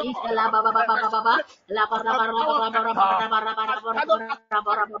name of Jesus.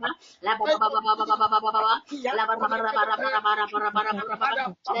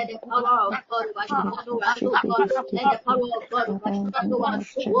 Let the power of God overshadow us, oh God. Let the power of God overshadow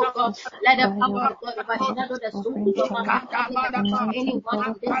us, oh God. Let the power of God overshadow the souls of our family members. Anyone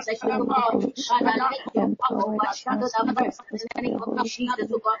in this section, oh God. Father, let your power overshadow the person in the name of Jesus,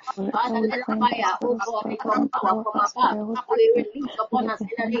 oh God. Father, let fire, oh God, and your power from above we release upon us in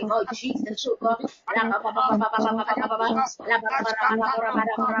the name of Jesus, oh God.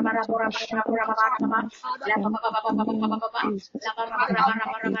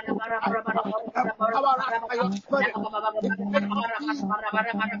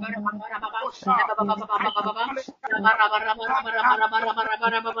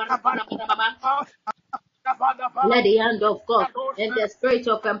 Let the hand of God and the spirit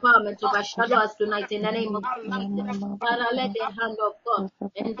of empowerment overshadow us tonight in the name of Jesus. Father, let the hand of God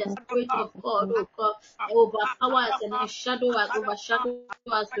and the spirit of God, oh God, overpower us and overshadow us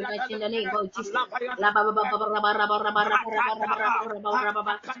tonight in the name of Jesus.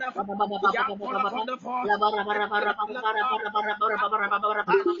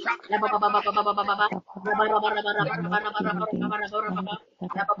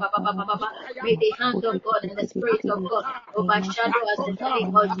 May the hand of God and the Spirit of God overshadow us in the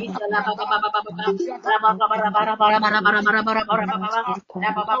name of Jesus.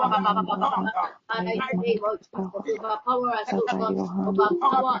 Father, in the name of Jesus, overpower us, oh God,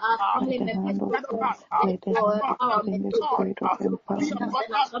 overpower our family members, oh God, let your empowerment, oh God, and our family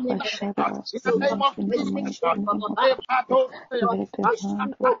members, oh God, receive strength from above. Receive,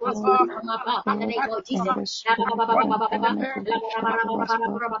 oh God, strength from above in the name of Jesus.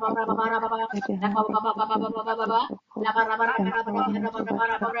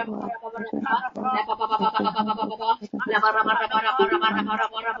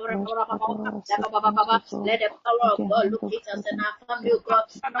 Let the power of God locate us and our family, oh God,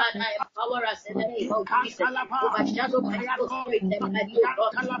 and empower us in the name of Jesus. Overshadow my soul, spirit, and body, oh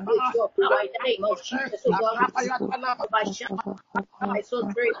God, with your power in the name of Jesus, oh God. Overshadow my soul,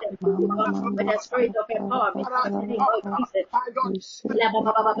 spirit, and body, oh God, with the spirit of empowerment in the name of Jesus.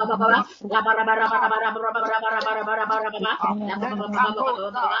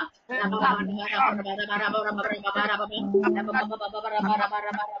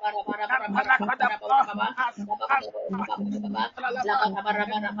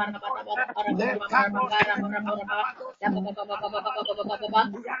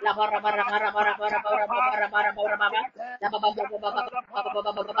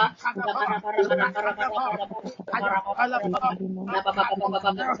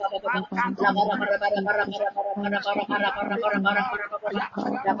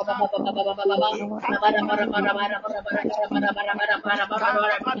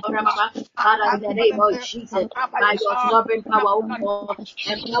 Father, in the name of Jesus, by your sovereign power, oh God,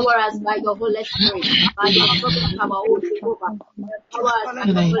 empower us by your Holy Spirit, by your sovereign power, oh Jehovah, empower us by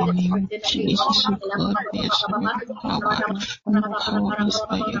Father, your in the Holy name Spirit of in the name of Jesus, O Jesus. God, by your sovereign power, empower us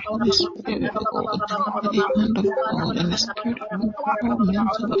by your Holy Spirit, O God. Let the hand of God and the spirit of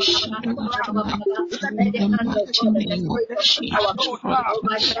empowerment overshadow us tonight. In Let the the hand of mighty God and the name of spirit of Jesus empowerment Christ.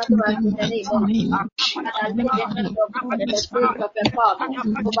 overshadow In the us in the name mighty of name Jesus. of Jesus, Father, let let the the hand hand of of God God and and the the spirit spirit of of empowerment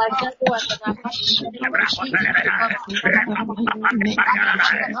empowerment overshadow us tonight in the overshadow name of us Jesus. tonight. In the mighty name of Jesus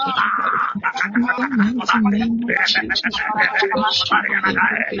Christ. In the mighty name of Jesus Christ.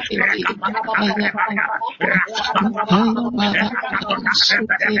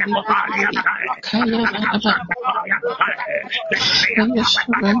 Kaya bara Kaya bara by your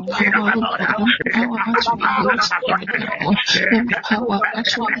sovereign power, O God, empower us with your Holy Spirit now. Empower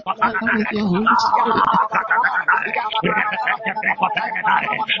us, O Father, with your Holy Spirit.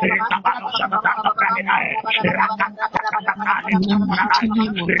 In the mighty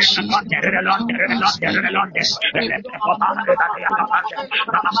name of Jesus, empower us by your Holy Spirit.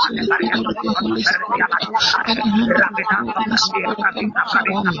 Us with the power of your Holy Spirit. Let the hand of God and the spirit of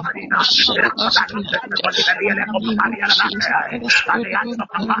empowerment overshadow us tonight. In the name of Jesus, let the spirit of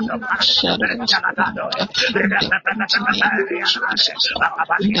empowerment overshadow us tonight. In the mighty name of Jesus.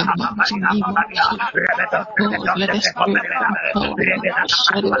 In the mighty name of Jesus. God, let the spirit of empowerment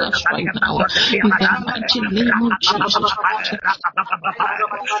overshadow us right now. In the mighty name of Jesus Christ.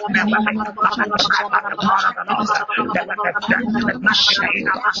 In the name of Jesus Christ. Let the spirit of empowerment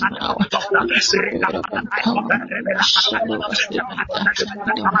overshadow us now. Let the spirit of empowerment overshadow us tonight.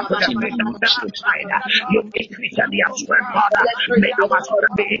 In the mighty name of Jesus You increase in their strength, Father. May our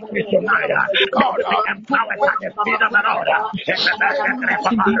strength be increased tonight. May we be empowered by the Spirit of the Lord.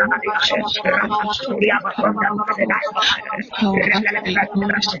 mighty name of Jesus, by your sovereign power, O God, empower us by your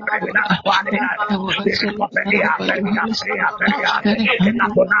Holy Spirit, empower us, O Father, by your Holy Spirit, let the hand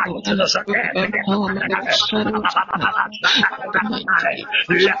of God and the spirit of empowerment overshadow us tonight,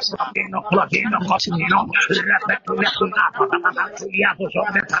 in the mighty name of Jesus, in the mighty name of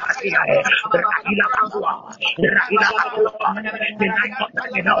Jesus.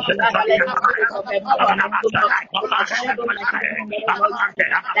 Father, let the spirit of empowerment, oh Lord, overshadow my life in the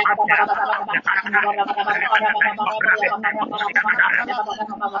name of Jesus.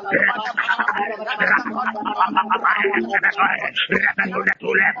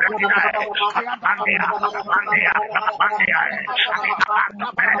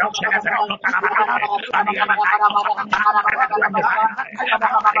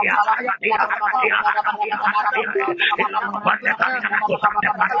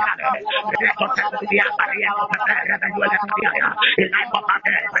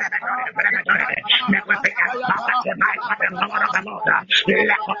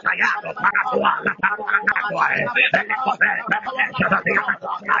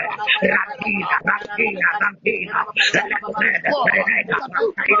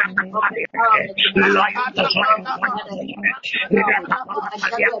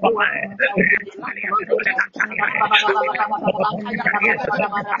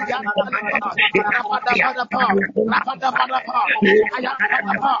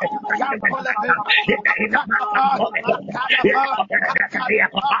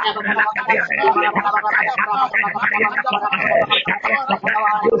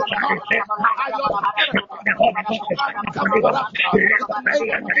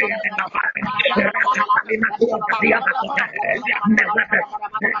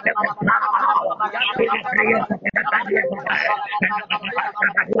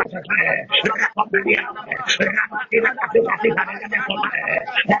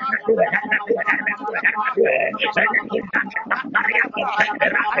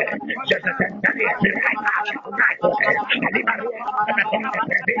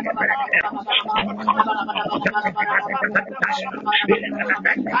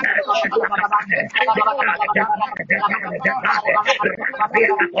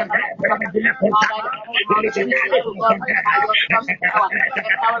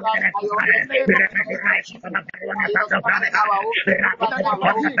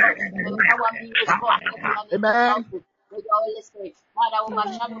 Amen. With the Holy Spirit, Father,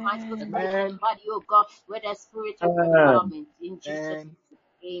 overshadow my spirit, Amen. body, oh God, with the spirit of empowerment in Jesus' Amen.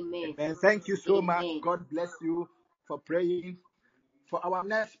 name. Amen. Amen. Thank you so much. Amen. God bless you for praying. For our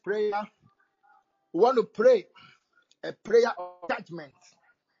next prayer, we want to pray a prayer of judgment.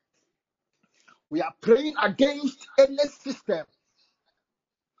 We are praying against any system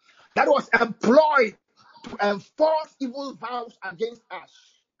that was employed to enforce evil vows against us.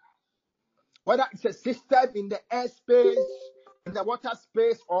 Whether it's a system in the airspace, in the water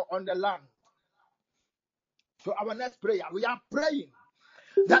space, or on the land. So our next prayer, we are praying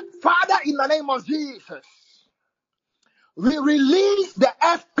that, Father, in the name of Jesus, we release the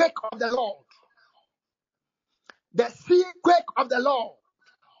earthquake of the Lord, the sea quake of the Lord,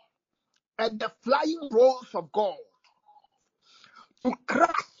 and the flying rolls of God to crush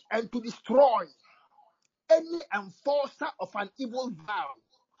and to destroy any enforcer of an evil vow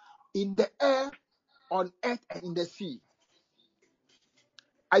in the air, on earth, and in the sea.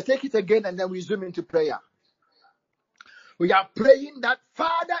 I take it again and then we zoom into prayer. We are praying that,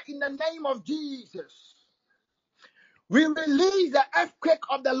 Father, in the name of Jesus, we release the earthquake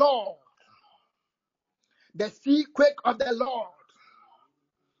of the Lord, the sea quake of the Lord,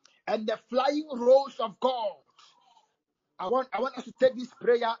 and the flying rolls of God. I want us to take this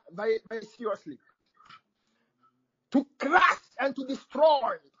prayer very, very seriously. To crush and to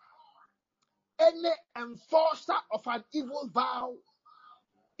destroy any enforcer of an evil vow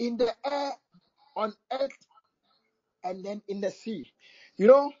in the air, on earth, and then in the sea. You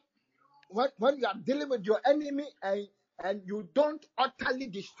know, when you are dealing with your enemy and you don't utterly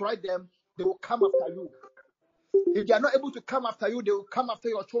destroy them, they will come after you. If they are not able to come after you, they will come after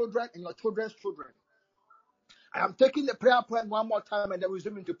your children and your children's children. I am taking the prayer point one more time and then we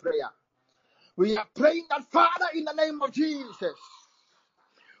zoom into prayer. We are praying that, Father, in the name of Jesus,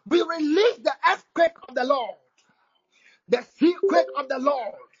 we release the earthquake of the Lord, the sea quake of the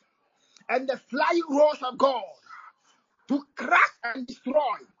Lord, and the flying rolls of God to crush and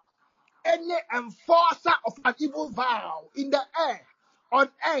destroy any enforcer of an evil vow in the air, on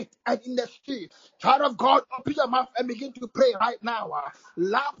earth, and in the sea. Child of God, open your mouth and begin to pray right now.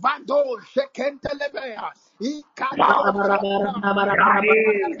 Lavado shekentelebea, ikado shaka,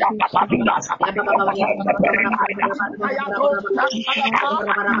 ayado shakalaba, ayado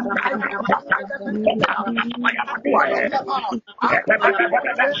shebebebebea, ikadoshalaba, akadoshe,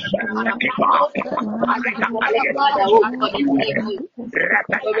 akadoshe, Father, ayakadaba, oh God, in the name of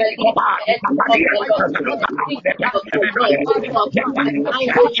we release the earth of the Lord, the sea of the God, oh God, the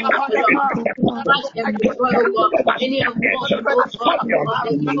flying host of the Lord, to crush and destroy, oh God, any enforcer, oh God, of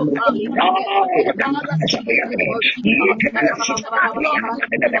the evil vow in the earth, on the land, in the name of Jesus.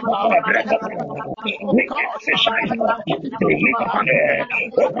 oh God,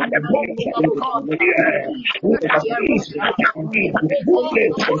 Over the bones of oh the God, trees, the erosion of the race, oh any God, enforcer of the evil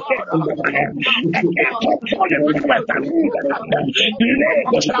vow, oh God, to crush and destroy, oh God, oh every God,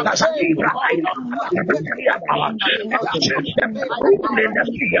 we are enforcer praying, oh God, we are praying, in the name of Jesus. Father, I release the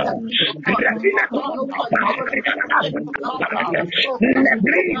earthquake, oh God, upon, oh God, every enforcer, oh God, oh God, oh God, oh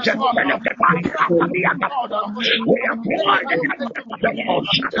God, to crush and destroy, oh God, We every apply the enforcer power of the Lord.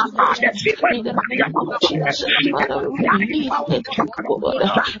 Jesus, The secret in the of name of Jesus, Father, we release it, oh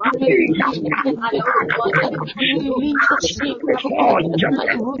God, we release the earthquake, oh God, we release the secret, oh God, and the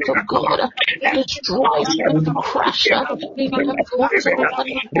flying roots of God, to destroy, and to crash, any enforcer of an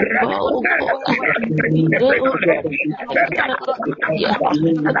evil vow, oh God, in the mighty name of Jesus.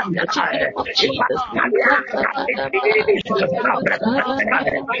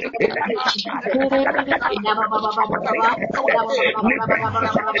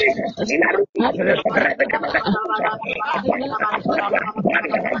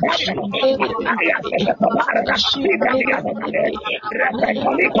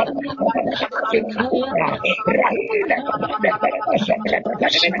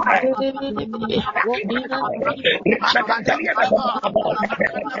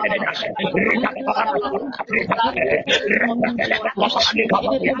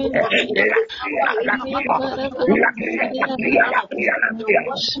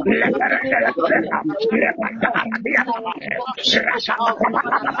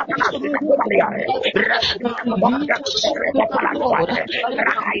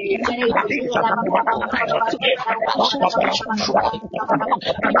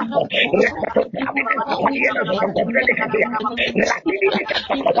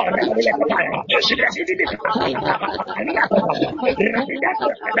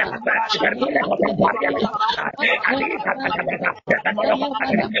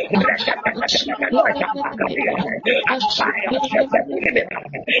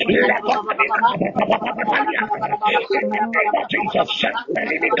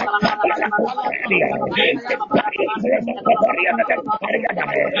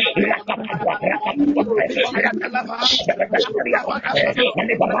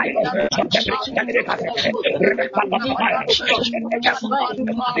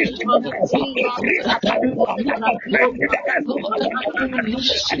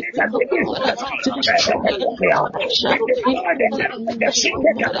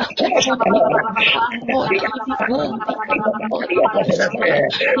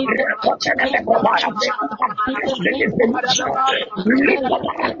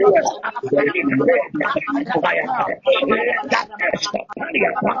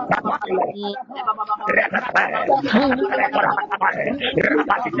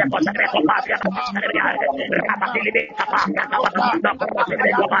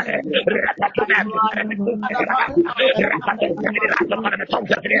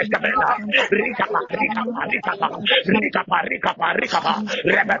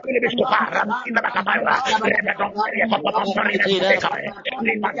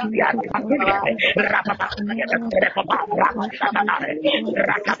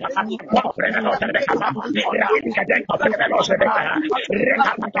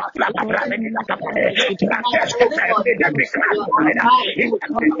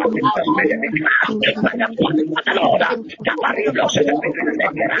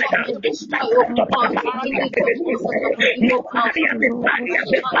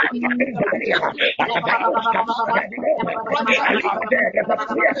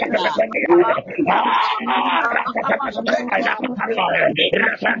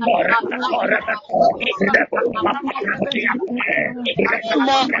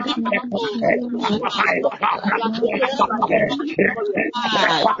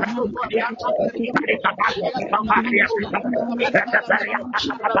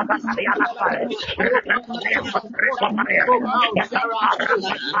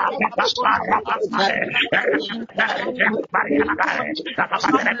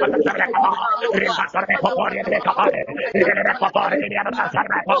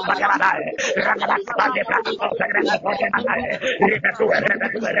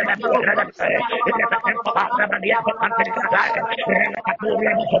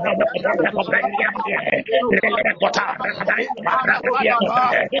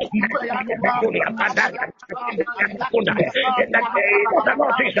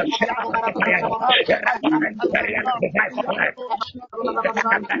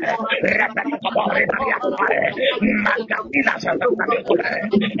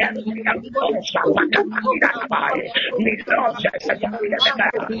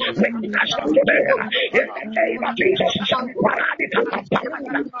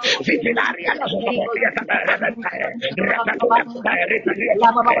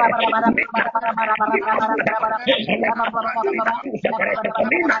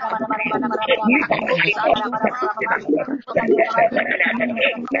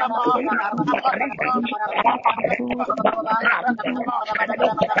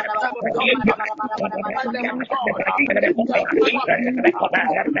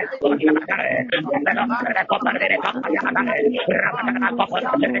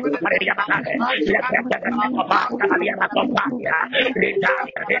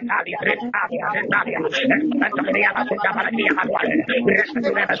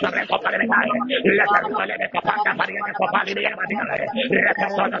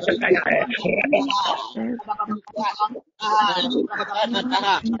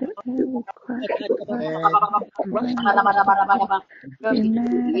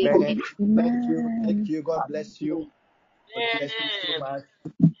 Thank you. God bless you. God bless you so much.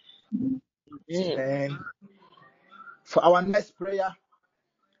 And for our next prayer,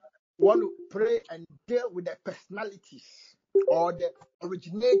 we want to pray and deal with the personalities or the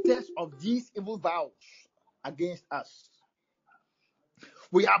originators of these evil vows against us.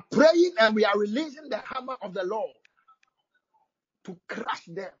 We are praying and we are releasing the hammer of the Lord to crush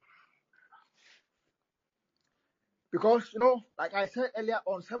them. Because, like I said earlier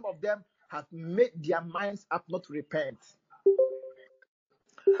on, some of them have made their minds up not to repent.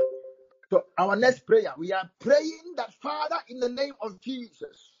 So our next prayer, we are praying that, Father, in the name of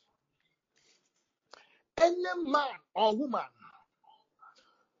Jesus, any man or woman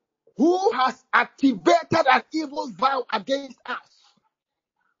who has activated an evil vow against us,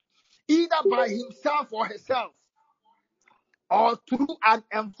 either by himself or herself, or through an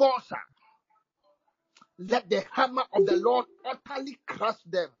enforcer, let the hammer of the Lord utterly crush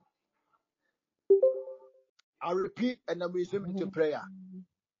them. I'll repeat and then we resume into prayer.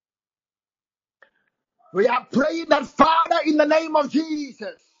 We are praying that, Father, in the name of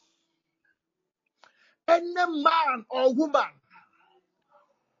Jesus, any man or woman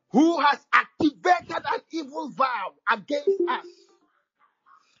who has activated an evil vow against us,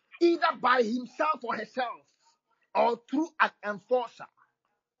 either by himself or herself, or through an enforcer,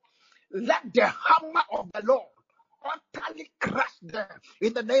 let the hammer of the Lord utterly crush them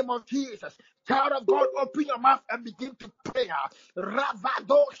in the name of Jesus. Child of God, open your mouth and begin to pray.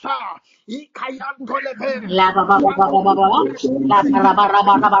 Ravadosha, Ikayantolebe, La ba ba ba ba ba ba ba. La ba ra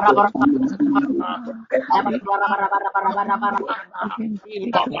ba ra ba ra ba ra ba ra. La ba ra ba ra ba ra ba ra ba ra ba ra. Again,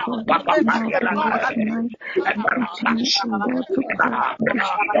 speak to God in the mouth of the Lord tonight. Continue to Lord to call forth your force to God.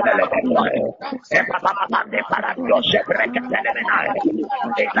 Father, crush the power of the hammer of the Lord. Father, in the name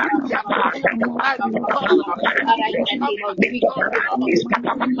of Jesus, any man or woman who has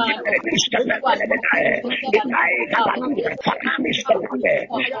activated an evil vow against us, through himself or herself,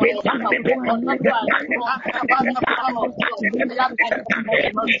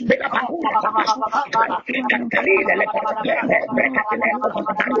 or through an enforcer, let the hammer of God crush them in the name of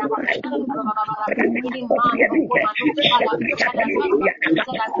Jesus. Any man or woman that has activated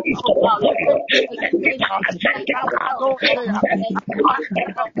an evil vow against us, by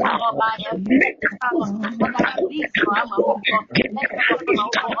himself or by a power, under the least or hammer of God, let the hammer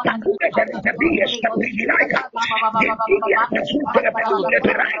of God under the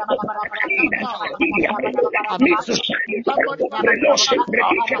in the name of Jesus. Somebody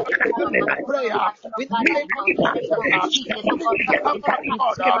prayer in the name of In the name Jesus. of Jesus, oh God, The hammer of every God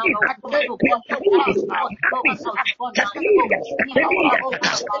man or woman, oh against God, your that is father. God, oh God, oh God, now, oh, any power, oh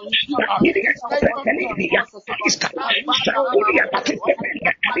God, by himself or herself, or through a forces, oh God,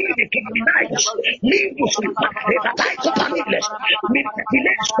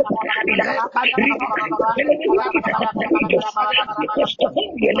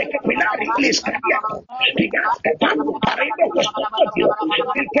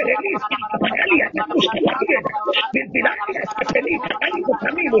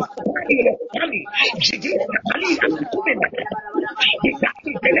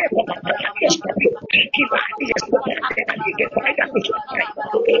 that is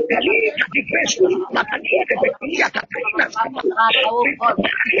the hammer of God, what I need in the name of Jesus. Father, oh God,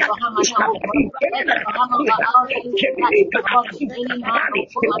 release your hammer now, oh God. Let your hammer go out and touch, oh God, any man or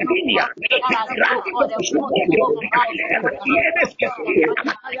woman, oh God, that has, oh God, a force, oh God, oh God, against your body,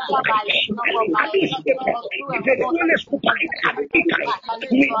 either by itself or by herself or through a force against us. Father,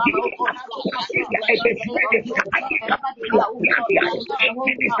 let your hammer, oh God, touch them in the name of Jesus. Everybody, oh God, my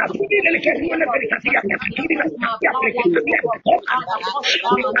home town, oh God, against my bloodline, oh God, Father, cause the hammer to touch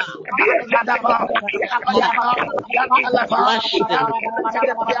them in the name of Jesus. Any man or woman,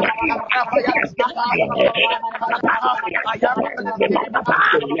 oh God, who has activated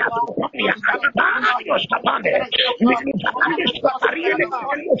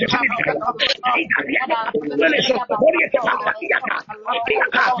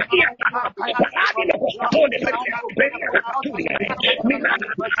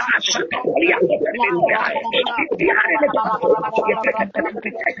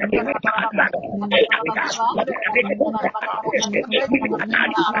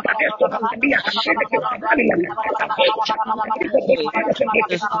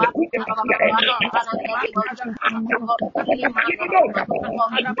an evil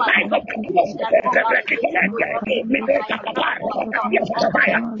vow against us, oh God, either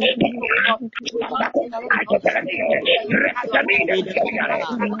by himself or herself, or through a force, oh God, we release in the name of Jesus. We release your fire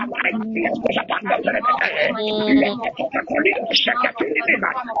in the name of Jesus. Any man or woman in the name of Jesus. Any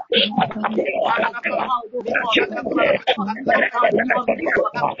man or woman who has activated an evil vow, oh God, who has enforced your vow upon us, oh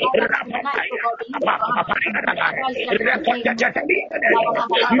God. Father, tonight, oh God, release your hammer to crush them in the name of Jesus.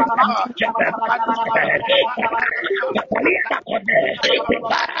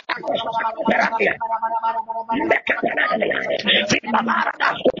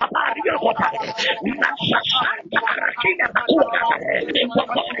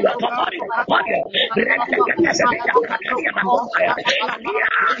 upon you.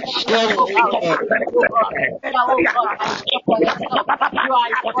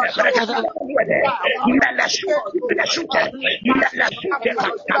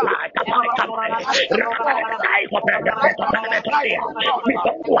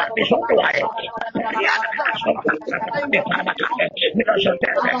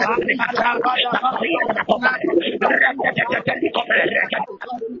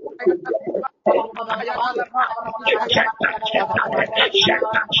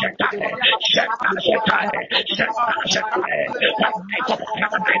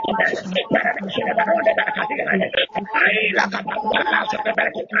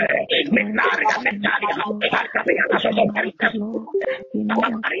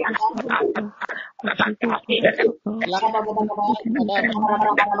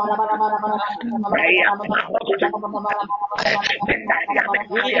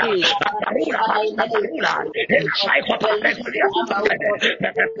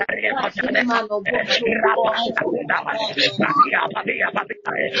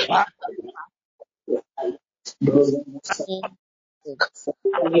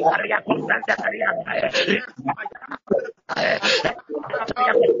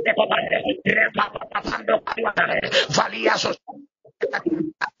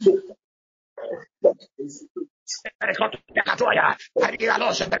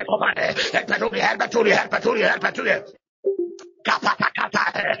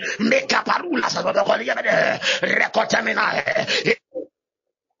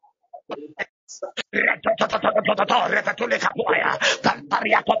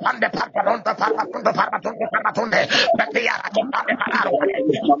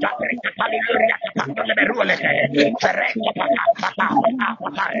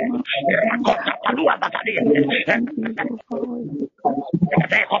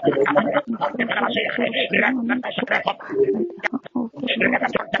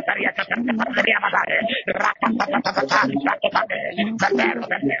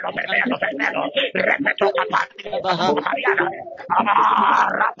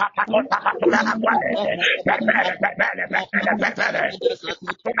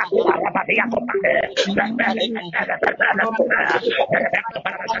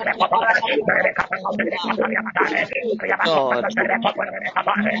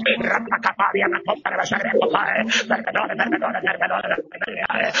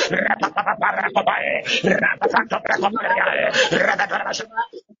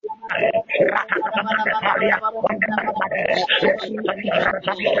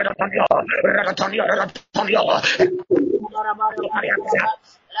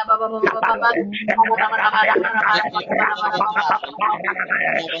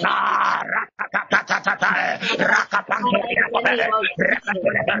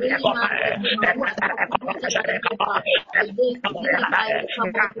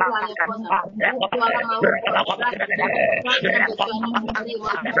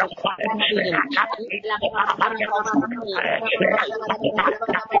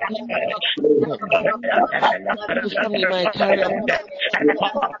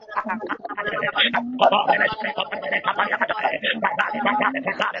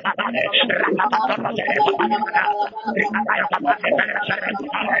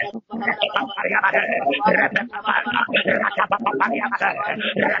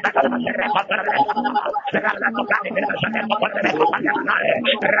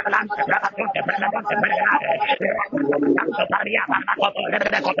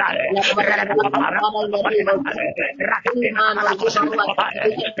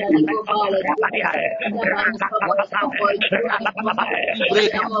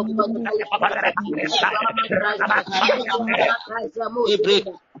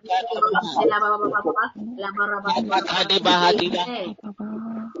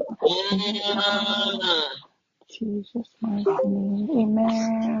 Jesus' mighty name.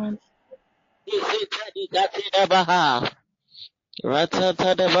 Amen.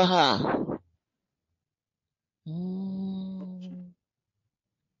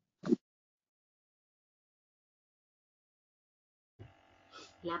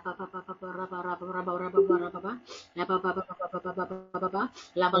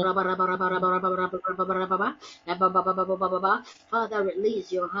 Father,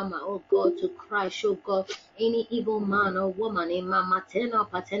 release your hammer, oh God, to crush, oh God, any evil man or woman in my maternal,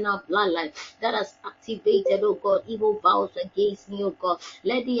 paternal bloodline that has activated, oh God, evil vows against me, oh God.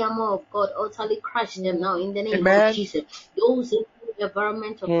 Let the hammer of God utterly crush them now in the name of Jesus. Those in the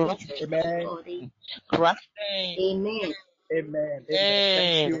environment of hatred, oh God, amen. Amen.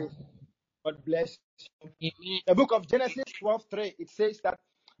 Thank you. God bless you. The book of Genesis 12:3, it says that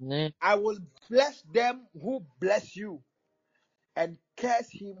I will bless them who bless you and curse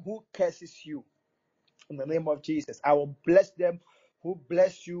him who curses you. In the name of Jesus, I will bless them who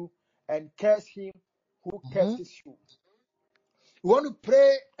bless you and curse him who curses you. We want to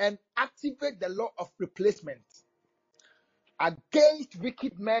pray and activate the law of replacement against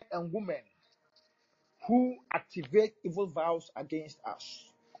wicked men and women who activate evil vows against us.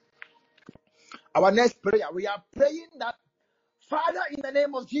 Our next prayer, we are praying that, Father, in the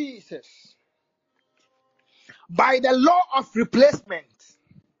name of Jesus, by the law of replacement,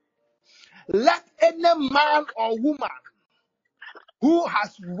 let any man or woman who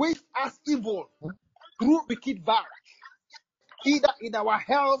has wished us evil through wicked vows, either in our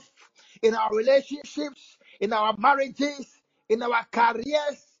health, in our relationships, in our marriages, in our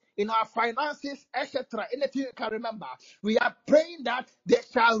careers, in our finances, etc., anything you can remember, we are praying that they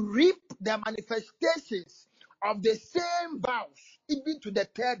shall reap the manifestations of the same vows, even to the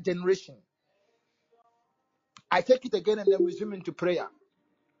third generation. I take it again and then resume into prayer.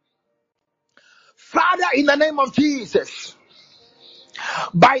 Father, in the name of Jesus,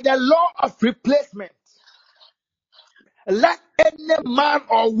 by the law of replacement, let any man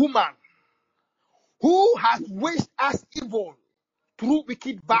or woman who has wished us evil through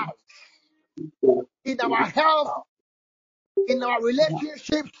wicked vows in our health, in our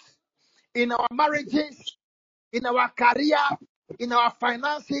relationships, in our marriages, in our career, in our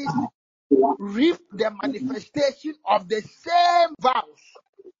finances, reap the manifestation of the same vows,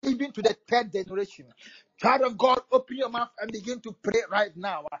 even to the third generation. Child of God, open your mouth and begin to pray right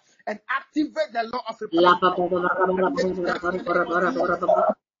now and activate the law of replacement against us in the name of Jesus.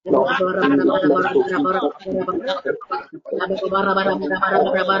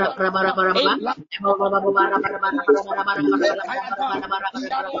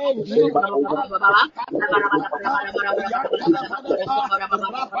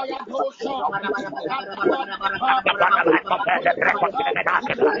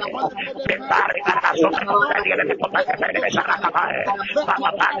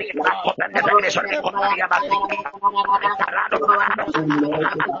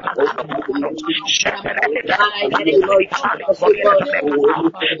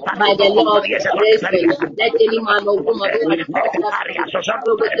 By the law of replacement, let any man or woman who has blessed us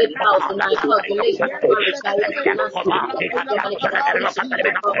through wicked vows in our health, relationship, marriage, career, finances, reap the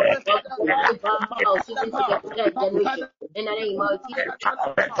manifestation of wicked vows even to the third generation. In the name of Jesus.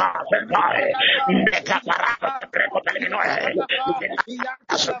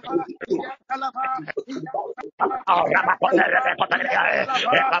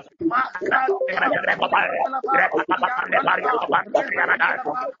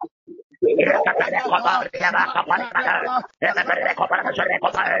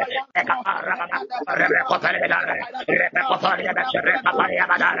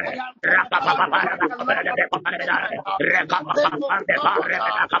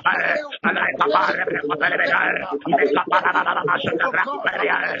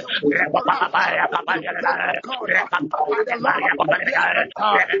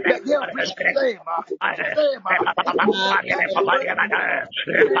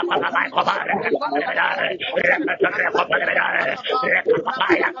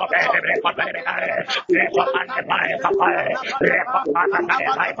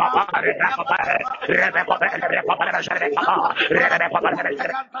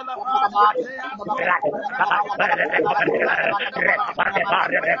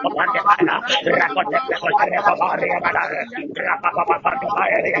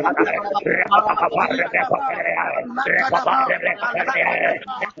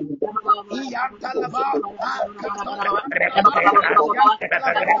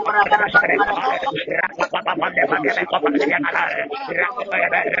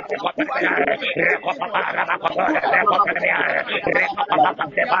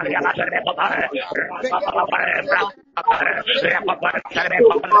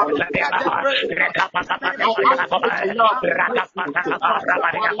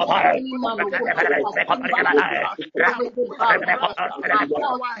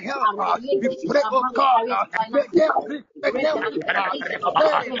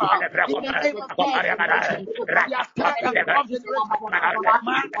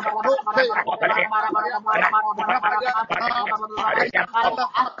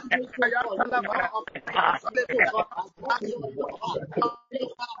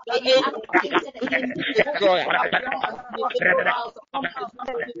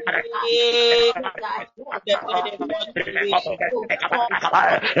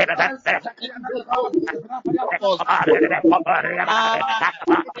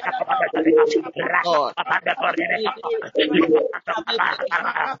 God. Of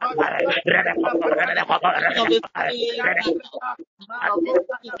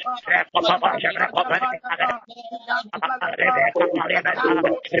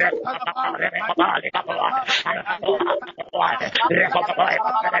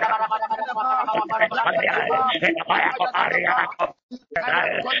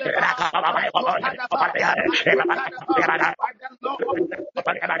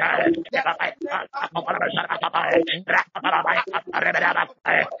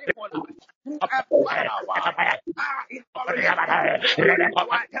the in our relationship,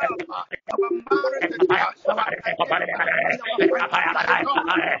 our health, our marriage, our academics, in our financial, God,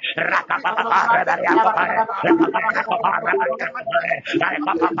 every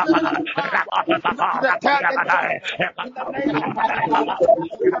power to the third enemy, in the name of Jesus,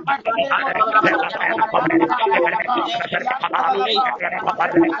 in the mighty name of Jesus,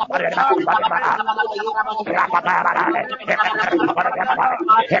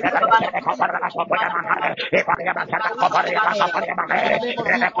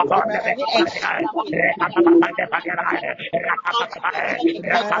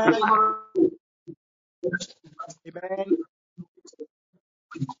 Amen.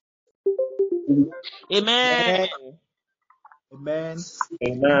 Amen. Amen.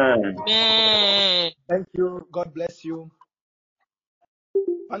 Amen. Thank you. God bless you.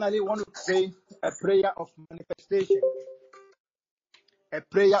 Finally, I want to pray a prayer of manifestation. A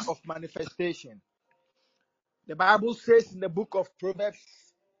prayer of manifestation. The Bible says in the book of Proverbs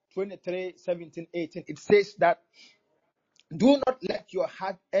 23, 17, 18, it says that do not let your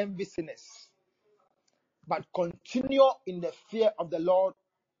heart envy sinners, but continue in the fear of the Lord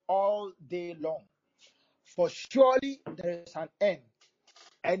all day long. For surely there is an end,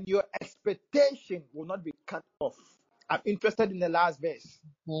 and your expectation will not be cut off. I'm interested in the last verse.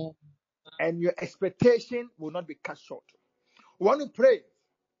 And your expectation will not be cut short. We want to pray.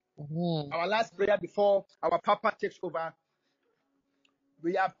 Our last prayer before our Papa takes over.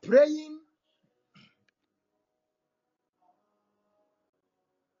 We are praying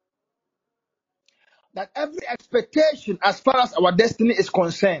that every expectation as far as our destiny is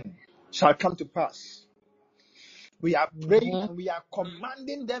concerned shall come to pass. We are praying and we are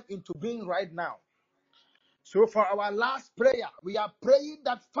commanding them into being right now. So for our last prayer, we are praying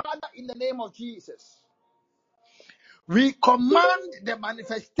that, Father, in the name of Jesus, we command the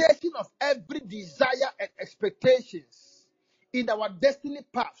manifestation of every desire and expectations in our destiny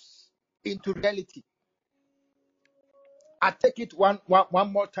paths into reality. I take it one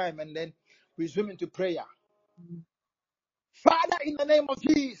more time and then we zoom into prayer. Father, in the name of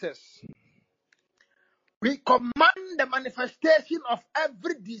Jesus, we command the manifestation of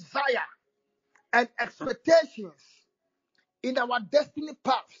every desire and expectations in our destiny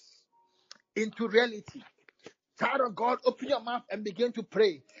paths into reality. Child of God, open your mouth and begin to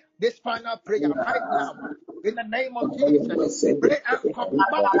pray this final prayer right now. In the name of Jesus, pray and command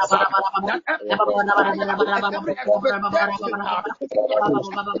that every desire and every expectation in your destiny path come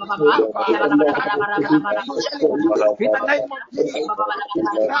into reality. In the name of Jesus.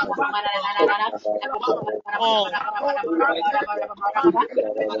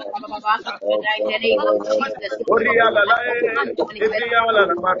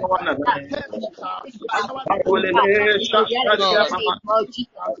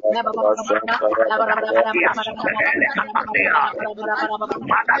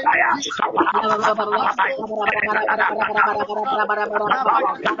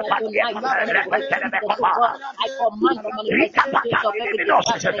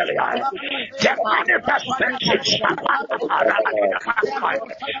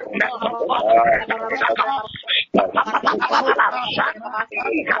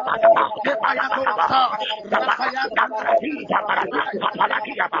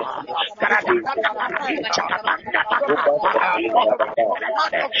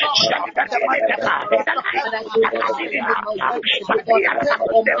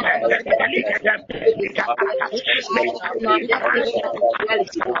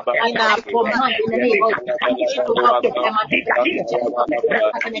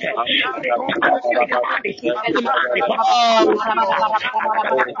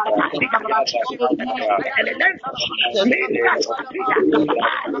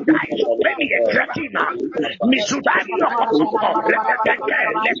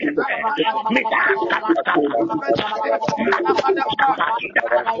 God. In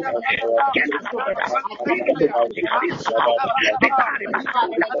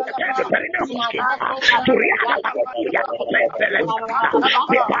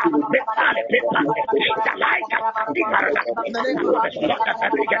the name of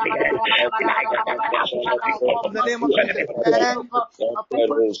in the name of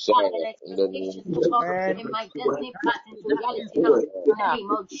Jesus. And in my destiny path into reality now. In the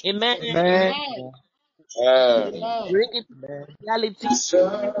name of Jesus. Amen. Amen. Bring it Amen. to reality.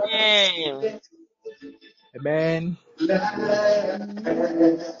 Amen. Amen.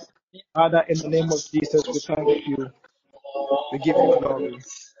 Father, in the name of Jesus, we thank you. We give you glory.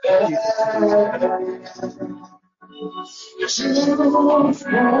 In Jesus'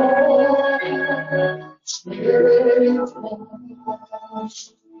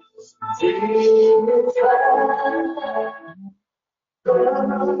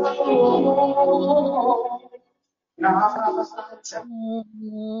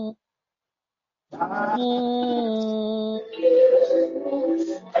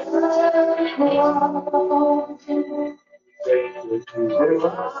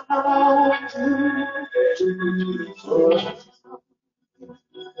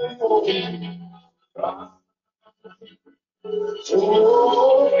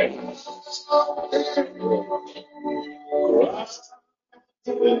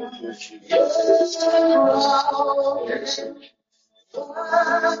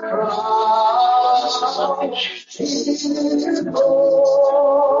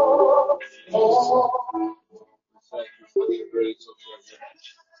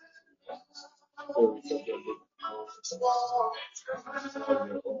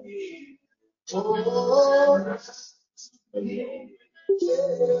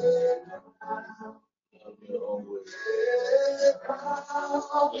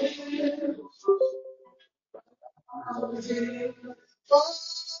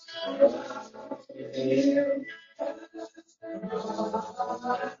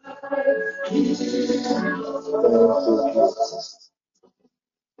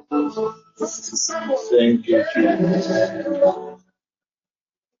 name. Thank you, Jesus.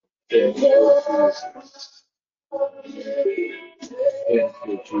 Thank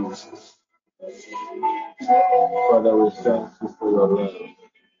you, Jesus. Father, we thank you for your love.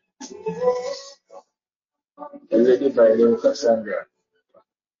 A lady by the name Cassandra.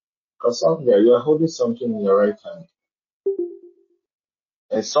 Cassandra, you are holding something in your right hand,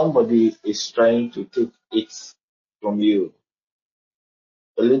 and somebody is trying to take it from you.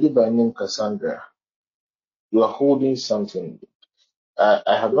 A lady by the name Cassandra, you are holding something.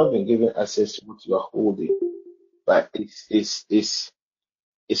 I have not been given access to what you are holding, but it's as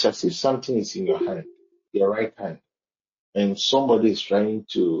if something is in your hand, your right hand, and somebody is trying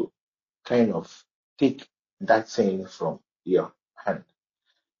to kind of take that thing from your hand.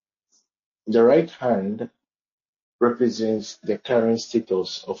 The right hand represents the current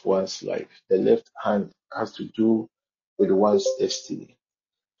status of one's life. The left hand has to do with one's destiny.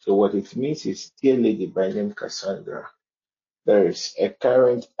 So what it means is, dear lady by name Cassandra, there is a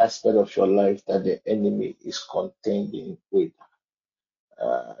current aspect of your life that the enemy is contending with.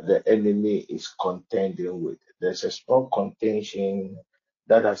 The enemy is contending with. There's a strong contention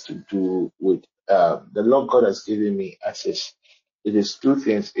that has to do with the Lord God has given me access. It is two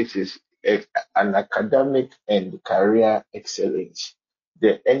things. It is an academic and career excellence.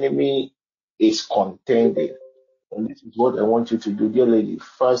 The enemy is contending. And this is what I want you to do, dear lady.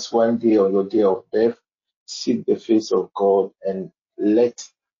 First, one day on your day of birth, seek the face of God and plead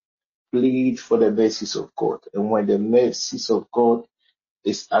for the mercies of God. And when the mercies of God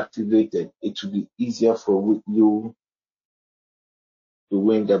is activated, it will be easier for you to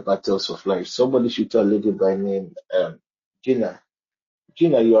win the battles of life. Somebody should tell a lady by name Gina.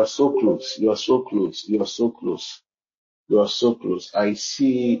 Gina, you are so close. You are so close. You are so close. You are so close. I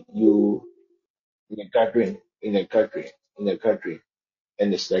see you in a gathering, and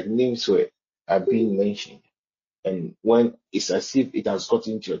it's like names are being mentioned. And when it's as if it has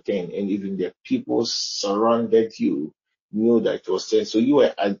gotten to your turn, and even the people surrounded you knew that it was turn. So you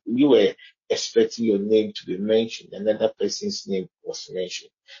were expecting your name to be mentioned. Another person's name was mentioned,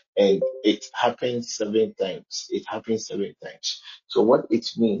 and it happened 7 times. It happened 7 times. So what it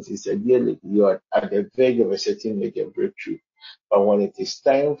means is that, dearly, you are at the verge of a certain major breakthrough. But when it is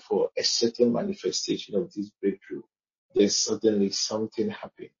time for a certain manifestation of this breakthrough, there's suddenly something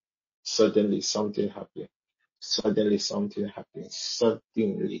happened. Suddenly something happened. Suddenly something happens.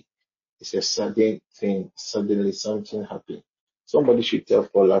 Suddenly. It's a sudden thing. Suddenly something happened. Somebody should tell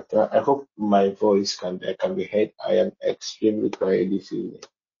Paulata, I hope my voice can be heard. I am extremely quiet this evening.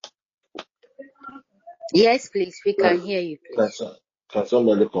 Yes, please. We can hear you, Can, please. can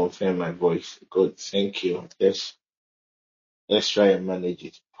somebody confirm my voice? Good, thank you. Let's try and manage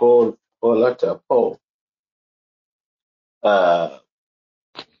it. Paul. Uh,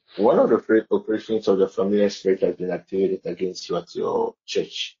 one of the operations of the familiar spirit has been activated against you at your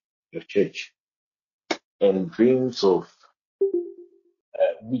church, and dreams of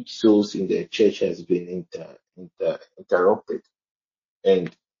weak souls in the church has been interrupted,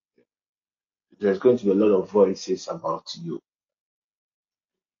 and there's going to be a lot of voices about you.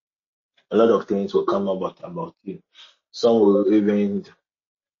 A lot of things will come about you. Some will even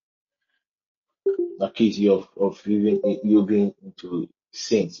accuse you of even you being into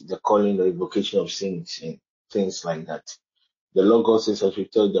saints, the calling or invocation of saints and things like that. The Lord God says, as we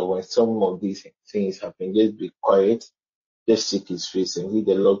tell that when some of these things happen, just be quiet, just seek His face, and He,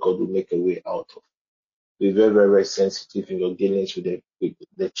 the Lord God, will make a way out of. Be very, very, very sensitive in your dealings with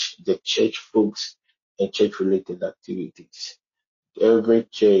the church folks and church related activities. Every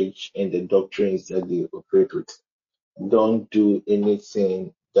church and the doctrines that they operate with, don't do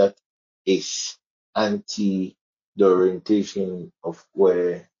anything that is anti the orientation of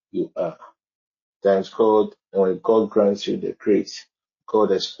where you are. Times God, and when God grants you the grace,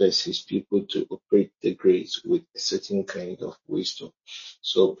 God expects His people to operate the grace with a certain kind of wisdom.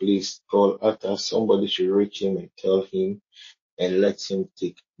 So please, Paul, after somebody should reach him and tell him and let him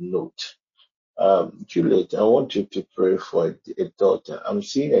take note. Juliet, I want you to pray for a daughter. I'm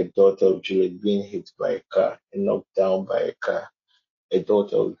seeing a daughter of Juliet being hit by a car and knocked down by a car. A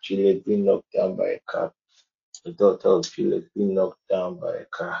daughter of Juliet being knocked down by a car. A daughter of Juliet being knocked down by a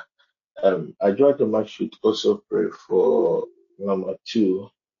car. Adjoa should also pray for number two.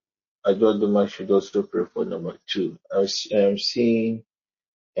 Adjoa should also pray for number two. I'm seeing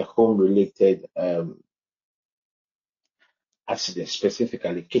a home-related accident,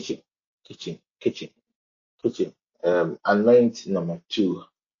 specifically kitchen. Anoint number two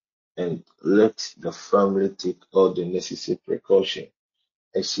and let the family take all the necessary precaution.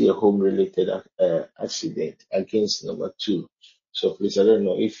 I see a home-related accident against number two. So please, I don't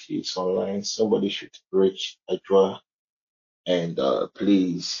know if she's online. Somebody should reach Adjoa and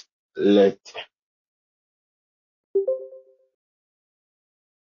please let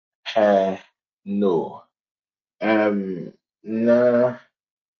her know. Now,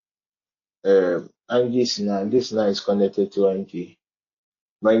 Angie's now. This now is connected to Angie.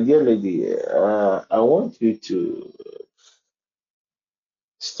 My dear lady, I want you to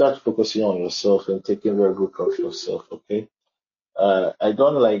start focusing on yourself and taking very good care of yourself, okay? I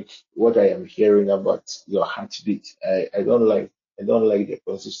don't like what I am hearing about your heartbeat. I don't like the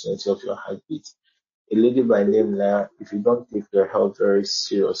consistency of your heartbeat. A lady by name now, if you don't take your health very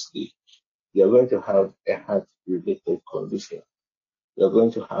seriously, you're going to have a heart related condition. You're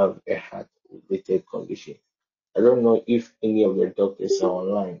going to have a heart related condition. I don't know if any of your doctors are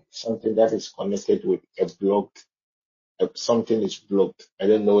online. Something that is connected with a blocked, something is blocked. I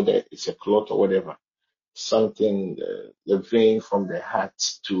don't know that it's a clot or whatever. Something, the vein from the heart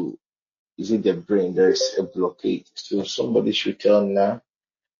to, is it the brain? There is a blockade. So somebody should tell now,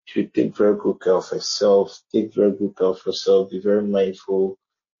 should take very good care of herself, take very good care of yourself, be very mindful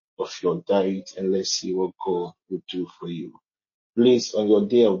of your diet, and let's see what God will do for you. Please, on your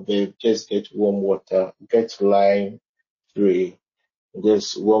day of birth, just get warm water, get lime free,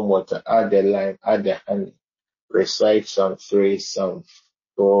 just warm water, add the lime, add the honey, recite Psalm 3, Psalm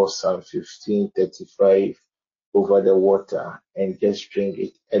 4, Psalm 15, 35 over the water, and just drink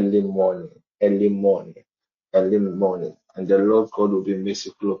it early morning, early morning. And the Lord God will be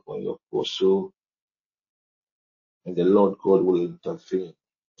merciful upon your poor soul, and the Lord God will intervene.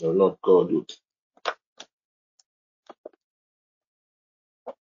 The Lord God will.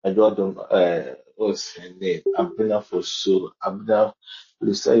 What's her name? Abena for soul. Abena,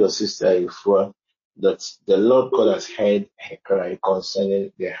 please tell your sister Ifua that the Lord God has heard her cry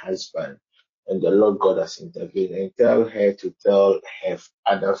concerning their husband, and the Lord God has intervened. And tell her to tell her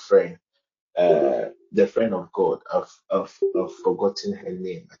other friend, the friend of God. I've forgotten her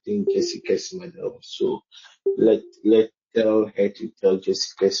name. I think Jessica's mother. So let tell her to tell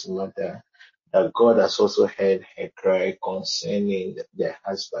Jessica's mother that God has also heard her cry concerning their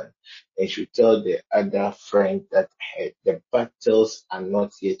husband, and should tell the other friend that the battles are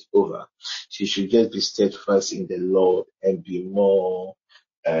not yet over. She should just be steadfast in the Lord and be more.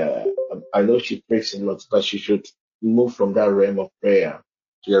 Uh, I know she prays a lot, but she should move from that realm of prayer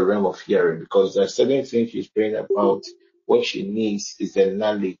to the realm of hearing, because there are certain things she's praying about. What she needs is the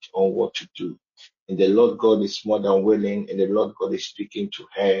knowledge on what to do. And the Lord God is more than willing, and the Lord God is speaking to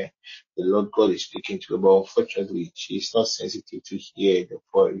her. The Lord God is speaking to her, but unfortunately, she is not sensitive to hear the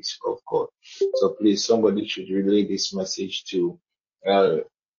voice of God. So please, somebody should relay this message to, I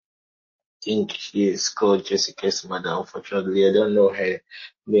think she is called Jessica's mother. Unfortunately, I don't know her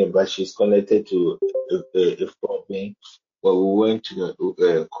name, but she's connected to a phone me. But we went to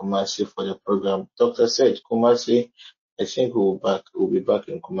the Kumasi for the program. Doctor said Kumasi, I think we'll be back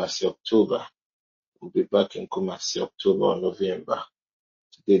in Kumasi October. We'll be back in Kumasi October or November.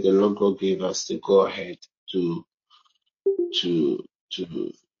 Today the Lord God gave us the go ahead to to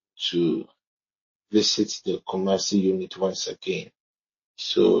to to visit the Kumasi unit once again.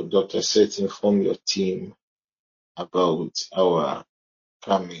 So Dr. Seth, inform your team about our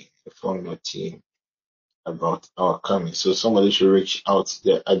coming. Inform your team about our coming. So somebody should reach out to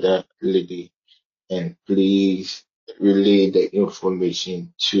the other lady and please relay the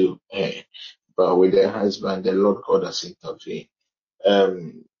information to her. But with her husband, the Lord God has intervened.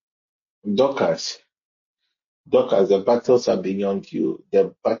 Um, Dorcas, the battles are beyond you.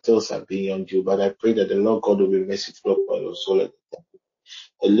 The battles are beyond you. But I pray that the Lord God will be merciful upon your soul.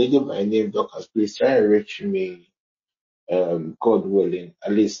 A lady by name Dorcas, please try and reach me. God willing,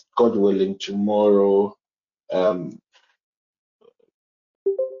 at least God willing, tomorrow.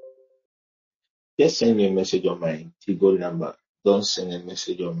 Just send me a message on my Tigo number. Don't send a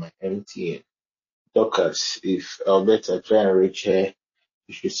message on my MTN. Dorcas, if Alberta try and reach her,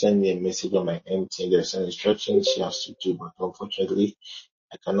 you should send me a message on my MTN. There's an instruction she has to do, but unfortunately,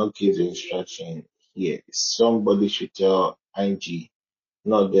 I cannot give the instruction here. Somebody should tell Angie,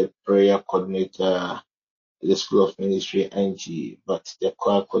 not the prayer coordinator, the School of Ministry Angie, but the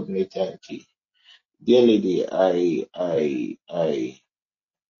choir coordinator Angie. Dear lady, I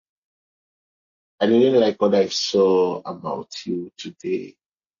didn't like what I saw about you today.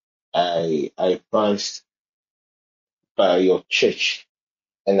 I passed by your church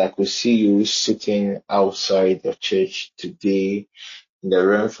and I could see you sitting outside the church today in the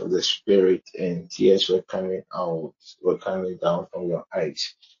realms of the spirit, and tears were coming down from your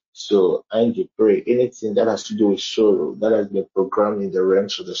eyes. So I to pray anything that has to do with sorrow that has been programmed in the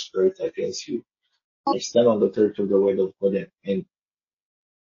realms of the spirit against you. I stand on the authority of the word of God, and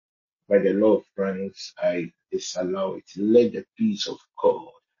by the law of ranks, I disallow it. Let the peace of God,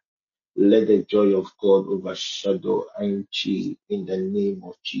 let the joy of God overshadow Angie in the name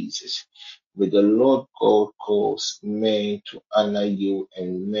of Jesus. May the Lord God cause men to honor you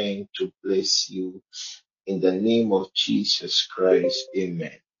and men to bless you in the name of Jesus Christ.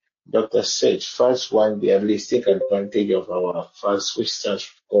 Amen. Dr. said, fast one day, at least take advantage of our fast, which starts,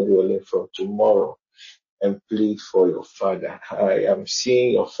 God willing, from tomorrow, and plead for your father. I am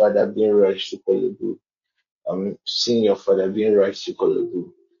seeing your father being rushed to Kolobu. I'm seeing your father being rushed to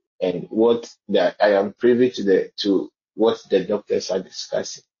Kolobu. And what that I am privy to what the doctors are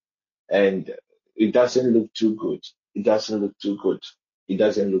discussing. And it doesn't look too good. It doesn't look too good. It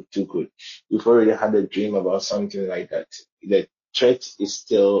doesn't look too good. You've already had a dream about something like that. The threat is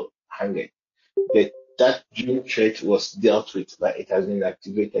still hanging. That dream threat was dealt with, but it has been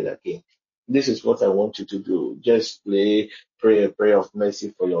activated again. This is what I want you to do. Just pray a prayer of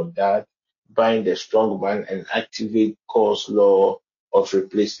mercy for your dad, bind the strong man, and activate God's law of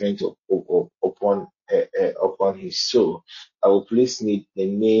replacement upon his soul. I will please need the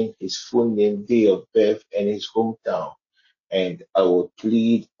name, his full name, day of birth, and his hometown. And I will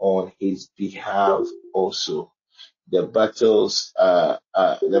plead on his behalf also. The battle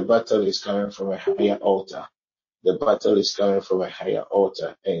is coming from a higher altar. The battle is coming from a higher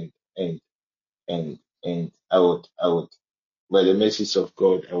altar, and I would, by the mercies of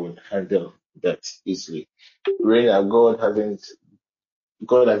God, I would handle that easily. Reina, God hasn't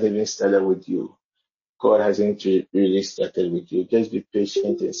even started with you. God hasn't really started with you. Just be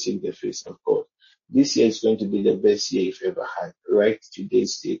patient and seek the face of God. This year is going to be the best year you've ever had. Write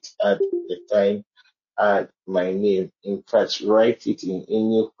today's date at the time, add my name. In fact, write it in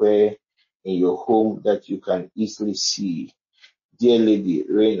anywhere in your home that you can easily see. Dear Lady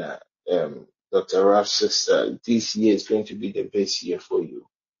Reina, Dr. Raf's sister, this year is going to be the best year for you.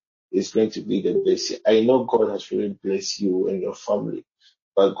 It's going to be the best year. I know God has really blessed you and your family.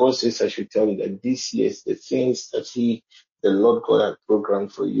 But God says I should tell you that this year, the things that the Lord God had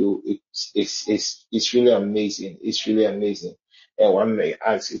programmed for you, it's really amazing. It's really amazing. And one may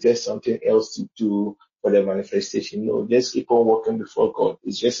ask, is there something else to do for the manifestation? No, just keep on walking before God.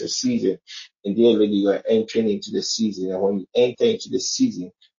 It's just a season. And dear lady, you are entering into the season. And when you enter into the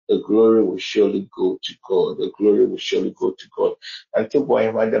season, the glory will surely go to God. The glory will surely go to God. Until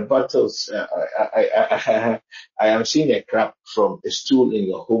when the battles, I am seeing a crap from a stool in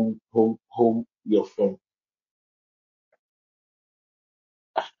your home you're from,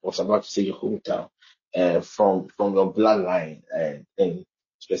 I was about to say your hometown, from your bloodline, and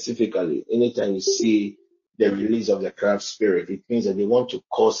specifically, anytime you see the release of the craft spirit, it means that they want to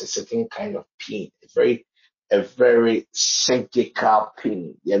cause a certain kind of pain, a very surgical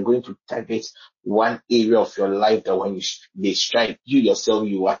pain. They are going to target one area of your life that when they strike you yourself,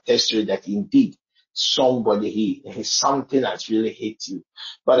 you attest to it that indeed somebody something has really hit you.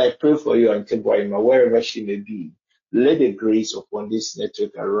 But I pray for you, Auntie Boima, wherever she may be. Let the grace upon this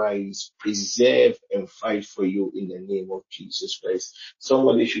network arise, preserve and fight for you in the name of Jesus Christ.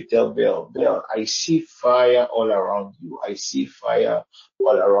 Somebody should tell Bell, I see fire all around you. I see fire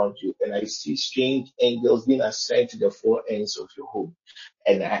all around you. And I see strange angels being assigned to the four ends of your home.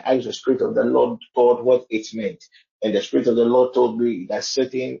 And I asked the Spirit of the Lord God what it meant. And the Spirit of the Lord told me that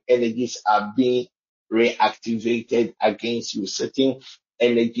certain energies are being reactivated against you. Certain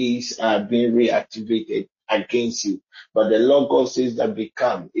energies are being reactivated against you. But the Lord God says that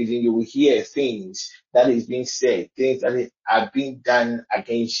become, even you will hear things that is being said, things that are being done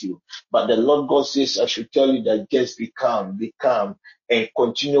against you. But the Lord God says, I should tell you that just become, and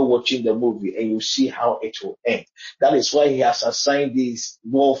continue watching the movie, and you see how it will end. That is why He has assigned these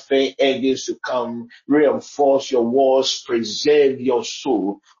warfare angels to come, reinforce your walls, preserve your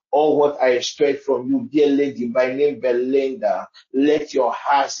soul. All what I expect from you, dear lady by name Belinda, let your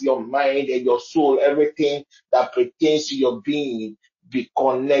heart, your mind, and your soul, everything that pertains to your being, be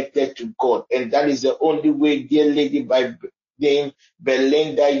connected to God. And that is the only way, dear lady by name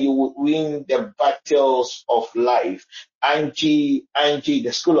Belinda, you will win the battles of life. Angie,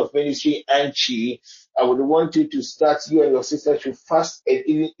 the School of Ministry, Angie, I would want you to start, you and your sister should fast, and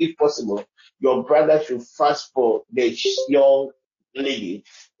even if possible, your brother should fast for the young lady.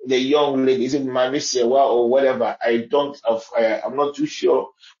 The young lady, is it Marisewa or whatever? I'm not too sure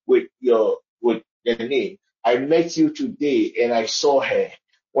with the name. I met you today and I saw her.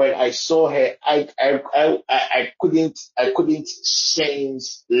 When I saw her, I couldn't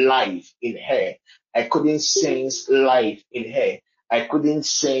sense life in her. I couldn't sense life in her. I couldn't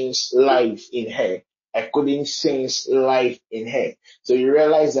sense life in her. I couldn't sense life in her. So you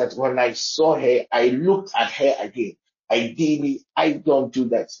realize that when I saw her, I looked at her again. Ideally, I don't do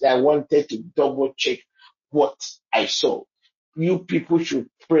that. I wanted to double check what I saw. You people should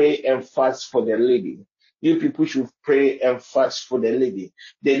pray and fast for the lady. You people should pray and fast for the lady.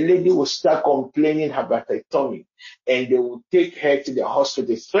 The lady will start complaining about her tummy, and they will take her to the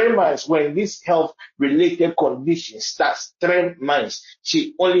hospital. 3 months, when this health-related condition starts, 3 months,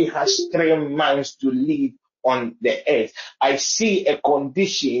 she only has 3 months to live on the earth. I see a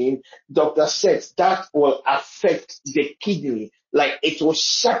condition, doctor says, that will affect the kidney. Like it will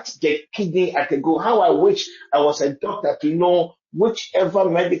shut the kidney at a go. How I wish I was a doctor to know whichever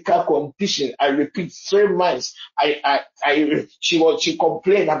medical condition. I repeat, 3 months. She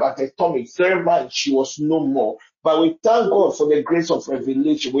complained about her tummy. 3 months, she was no more. But we thank God for the grace of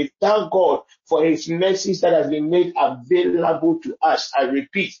revelation. We thank God for His mercies that has been made available to us. I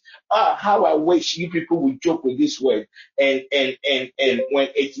repeat, how I wish you people would joke with this word. And when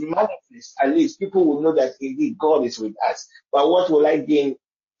it manifests, at least people will know that indeed God is with us. But what will I gain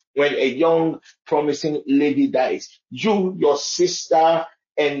when a young, promising lady dies? You, your sister,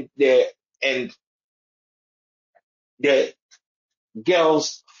 and the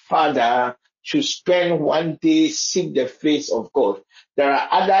girl's father should spend one day seek the face of God. There are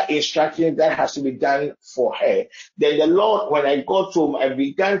other instructions that has to be done for her. Then the Lord, when I got home, I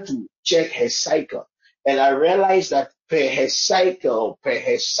began to check her cycle, and I realized that per her cycle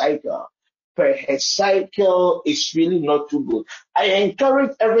is really not too good. I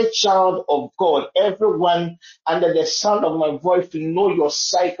encourage every child of God, everyone under the sound of my voice, to know your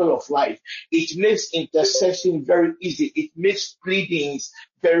cycle of life. It makes intercession very easy. It makes pleadings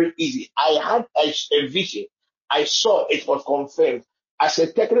very easy. I had a vision. I saw it was confirmed. As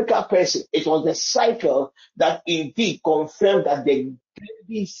a technical person, it was the cycle that indeed confirmed that the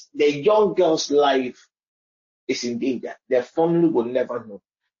young girl's life is in danger. Their family will never know,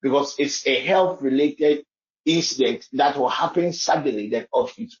 because it's a health-related incident that will happen suddenly. Then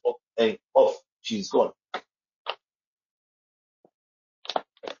she's gone.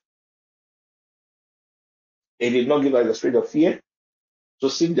 It did not give us the spirit of fear. So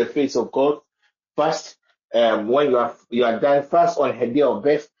seek the face of God. Fast. When you are done, fast on her day of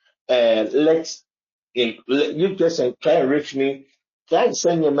birth. You just try and reach me. Try and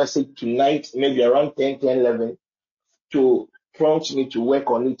send me a message tonight, maybe around 10:11, to prompt me to work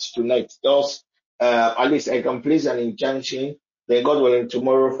on it tonight. Else, at least I can place an injunction. Then God willing,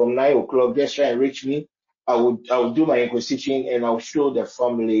 tomorrow from 9 o'clock, just try and reach me. I will do my inquisition, and I'll show the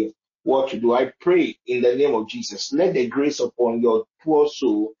family what to do. I pray in the name of Jesus. Let the grace upon your poor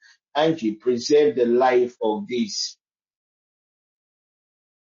soul, Angie, preserve the life of this.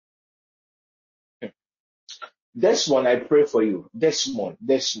 Desmond, I pray for you. Desmond,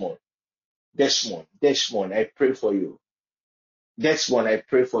 I pray for you. Desmond, I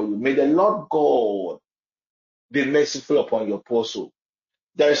pray for you. May the Lord God be merciful upon your poor soul.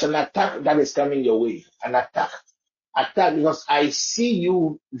 There is an attack that is coming your way. An attack because I see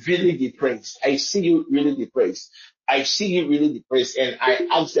you really depressed. I see you really depressed. And I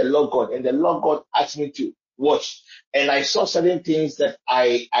asked the Lord God, and the Lord God asked me to watch. And I saw certain things that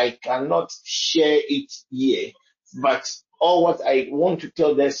I cannot share it here. But all what I want to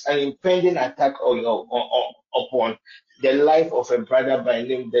tell, there's an impending attack upon the life of a brother by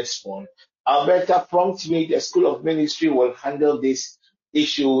name Desmond. Alberta, prompt me. The School of Ministry will handle this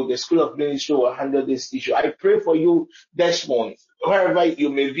issue. The School of Ministry will handle this issue. I pray for you, Desmond, wherever you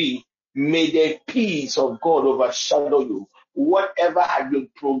may be. May the peace of God overshadow you. Whatever has been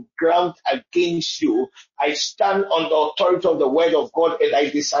programmed against you, I stand on the authority of the word of God and I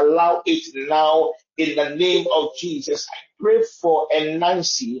disallow it now in the name of Jesus. I pray for a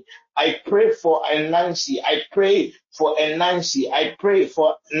Nancy. I pray for a Nancy. I pray for a Nancy. I pray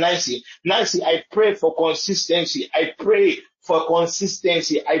for Nancy. Nancy, I pray for consistency. I pray for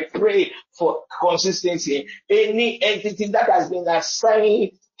consistency. I pray for consistency. Any entity that has been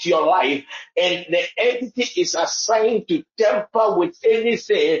assigned to your life and the entity is assigned to temper with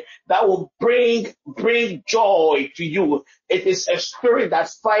anything that will bring joy to you. It is a spirit that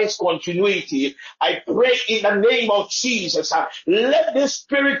finds continuity. I pray in the name of Jesus, let this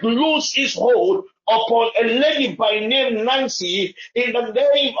spirit lose its hold upon a lady by name Nancy in the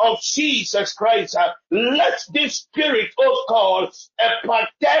name of Jesus Christ. Let this spirit, oh God, a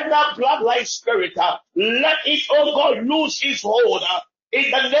paternal bloodline spirit, let it, oh God, lose its hold. In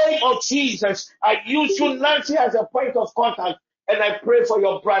the name of Jesus, I use you, Nancy, as a point of contact, and I pray for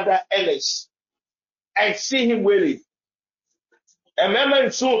your brother Ellis. I see him willing.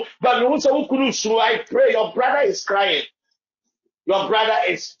 And so, but I pray your brother is crying. Your brother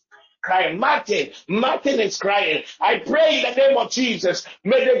is crying. Martin is crying. I pray in the name of Jesus.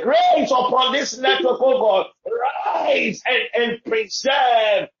 May the grace upon this network, oh God, rise and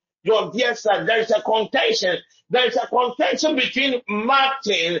preserve your dear son. There is a contention. There is a contention between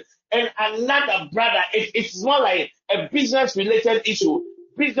Martin and another brother. It's more like a business-related issue.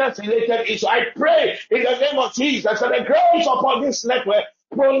 I pray in the name of Jesus that the grace upon this network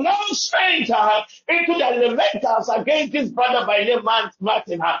pronounce strength into the elementals against this brother by name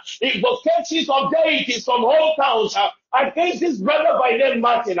Martin. Invocations of deities from hometowns against this brother by name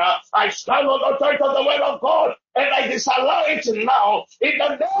Martin. I stand on the authority of the word of God and I disallow it now in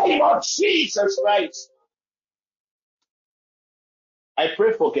the name of Jesus Christ. I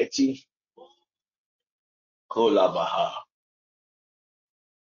pray for Getty Kolabaha.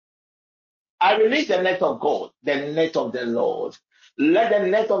 I release the net of God, the net of the Lord. Let the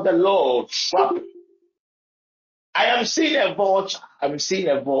net of the Lord trap. I am seeing a vulture.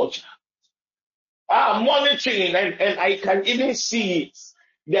 I'm monitoring and I can even see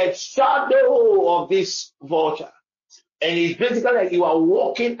the shadow of this vulture. And it's basically like you are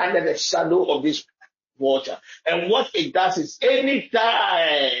walking under the shadow of this water. And what it does is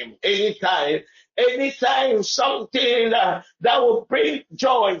anytime something that will bring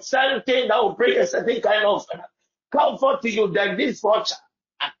joy, something that will bring a certain kind of comfort to you, then this water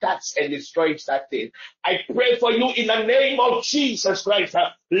attacks and destroys that thing. I pray for you in the name of Jesus Christ.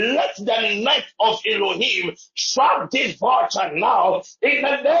 Let the net of Elohim trap this water now in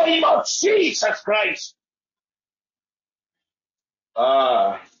the name of Jesus Christ.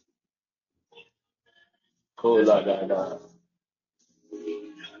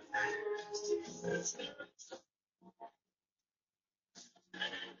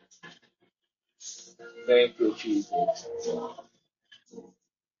 Thank you, Jesus.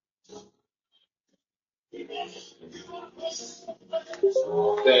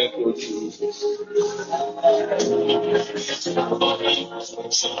 Thank you, Jesus.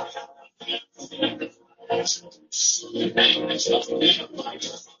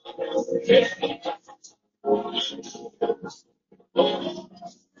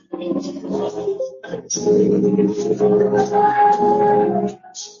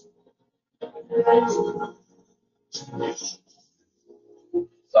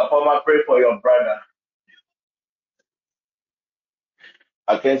 So, Papa, pray for your brother.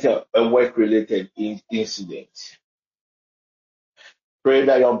 Against a work-related incident. Pray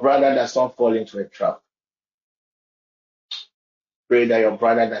that your brother does not fall into a trap. Pray that your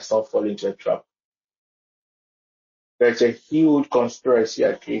brother does not fall into a trap. There's a huge conspiracy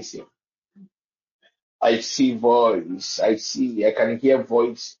against him. I see voice. I can hear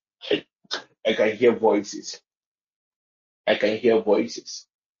voice. I can hear voices. I can hear voices.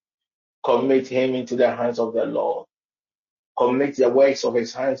 Commit him into the hands of the Lord. Commit the works of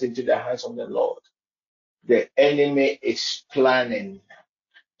his hands into the hands of the Lord. The enemy is planning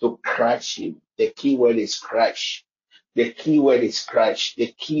to crush him. The key word is crush. The key word is crush.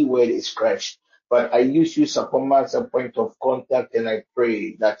 The key word is crush. But I use you as a point of contact, and I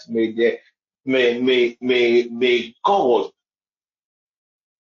pray that may God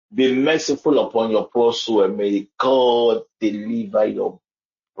be merciful upon your poor soul, and may God deliver your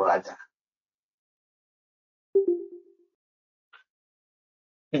brother.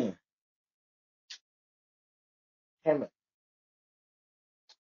 Amen.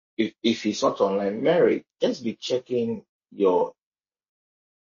 If he's not online, Mary, just be checking your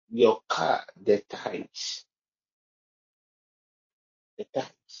car, the tires. The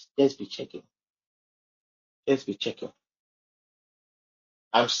tires. Just be checking. Just be checking.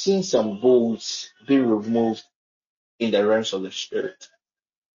 I'm seeing some bolts being removed in the realms of the spirit.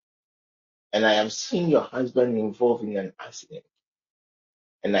 And I am seeing your husband involved in an accident.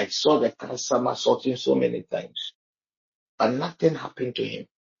 And I saw the car somersaulting so many times. But nothing happened to him.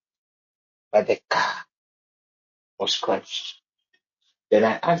 But the car was crushed. Then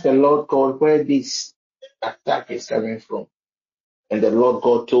I asked the Lord God where this attack is coming from. And the Lord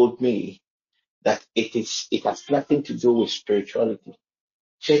God told me that it has nothing to do with spirituality.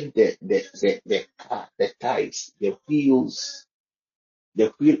 Check the car, the tires, the wheels,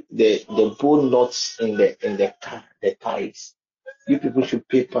 the bone knots in the car, the tires. You people should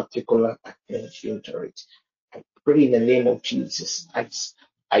pay particular attention to it. I pray in the name of Jesus. I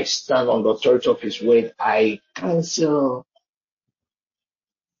stand on the authority of his word. I cancel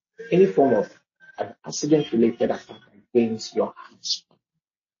any form of an accident related attack against your husband.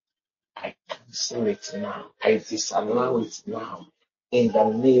 I cancel it now. I disallow it now. In the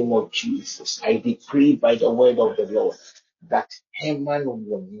name of Jesus, I decree by the word of the Lord that Haman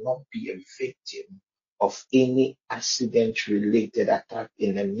will not be a victim of any accident related attack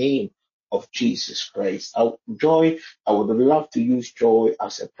in the name of Jesus Christ. Joy, I would love to use Joy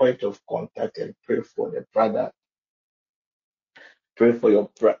as a point of contact and pray for the brother. Pray for your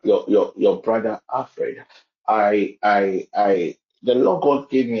brother Alfred. The Lord God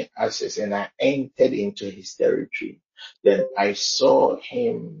gave me access, and I entered into his territory. Then I saw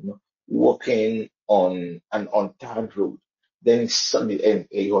him walking on an untarred road. Then suddenly, and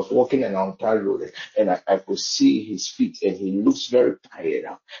he was walking on an untarred road, and I could see his feet, and he looks very tired.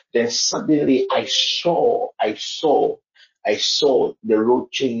 Then suddenly I saw the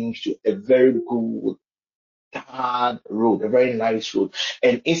road change to a very good hard road, a very nice road.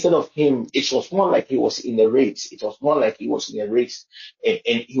 And instead of him, it was more like he was in a race. It was more like he was in a race. And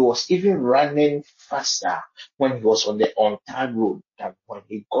he was even running faster when he was on the untarred road than when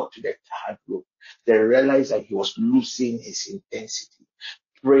he got to the tarred road. They realized that he was losing his intensity.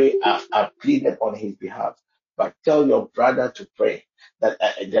 Pray, I've pleaded on his behalf. But tell your brother to pray that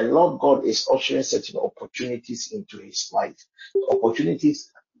the Lord God is ushering certain opportunities into his life. Opportunities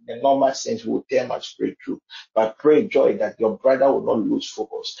in the normal sense will tell much breakthrough. But pray, Joy, that your brother will not lose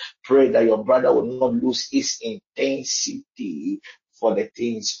focus. Pray that your brother will not lose his intensity for the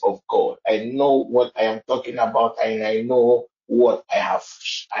things of God. I know what I am talking about, and I know what I have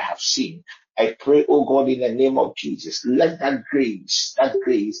seen. I pray, oh God, in the name of Jesus, let that grace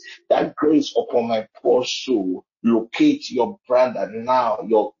upon my poor soul locate your brother now,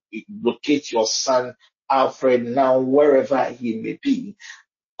 locate your son Alfred now, wherever he may be.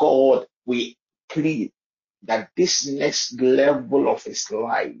 God, we plead that this next level of his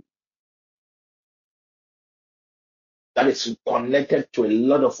life that is connected to a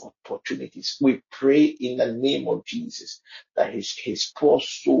lot of opportunities. We pray in the name of Jesus that his poor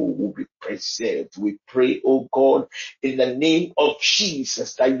soul will be preserved. We pray, oh God, in the name of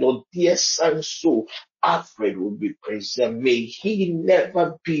Jesus, that your dear son's soul, Alfred, will be preserved. May he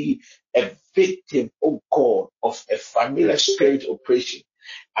never be a victim, oh God, of a familiar spirit operation,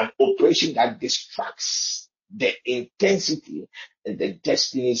 an operation that distracts the intensity and the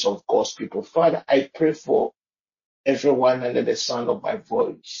destinies of God's people. Father, I pray for everyone under the sound of my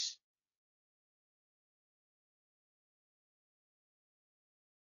voice.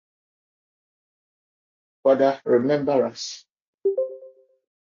 Father, remember us.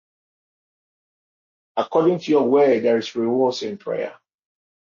 According to your word, there is rewards in prayer.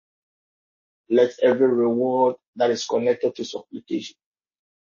 Let every reward that is connected to supplication,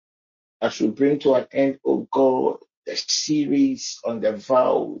 as we bring to an end, O God, the series on the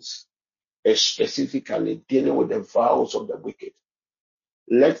vows, specifically dealing with the vows of the wicked.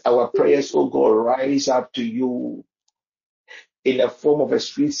 Let our prayers, oh God, rise up to you in the form of a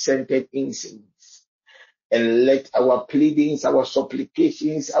sweet-scented incense. And let our pleadings, our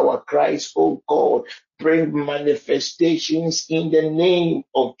supplications, our cries, oh God, bring manifestations in the name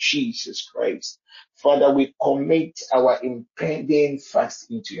of Jesus Christ. Father, we commit our impending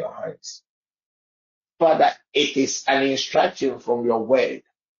fast into your hands. Father, it is an instruction from your word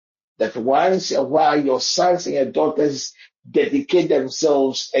that once a while your sons and your daughters dedicate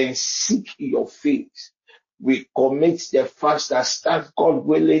themselves and seek your face. We commit the fast that starts, God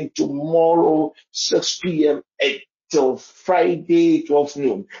willing, tomorrow, 6 p.m. until Friday, 12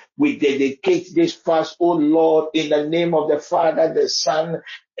 noon. We dedicate this fast, oh Lord, in the name of the Father, the Son,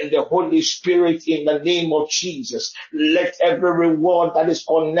 and the Holy Spirit, in the name of Jesus. Let every reward that is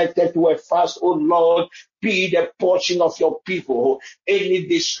connected to a fast, oh Lord, be the portion of your people. Any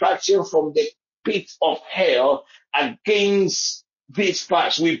distraction from the pit of hell against this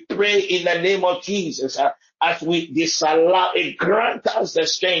fast, we pray in the name of Jesus. As we disallow it, grant us the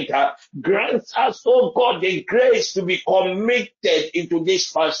strength, grant us, oh God, the grace to be committed into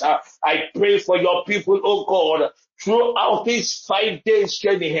this fast. I pray for your people, oh God, throughout this 5 days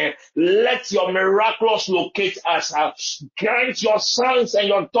journey here. Let your miraculous locate us. Grant your sons and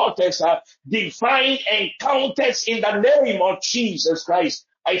your daughters divine encounters in the name of Jesus Christ.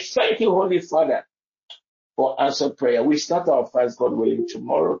 I thank you, Holy Father, for answered prayer. We start our fast, God willing,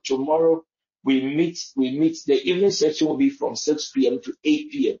 tomorrow. Tomorrow we meet. The evening session will be from 6 p.m. to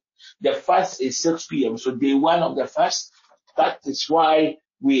 8 p.m. The fast is 6 p.m. So day one of the fast. That is why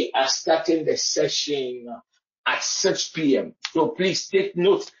we are starting the session at 6 p.m. So please take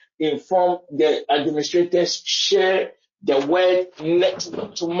note, inform the administrators, share the word.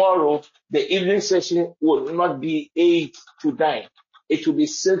 Tomorrow, the evening session will not be 8 to 9. It will be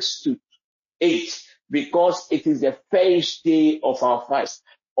 6 to 8, because it is the first day of our fast.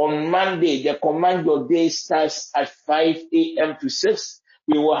 On Monday, the command your day starts at 5 a.m. to 6.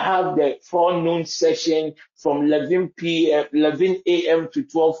 We will have the forenoon session from 11 a.m. to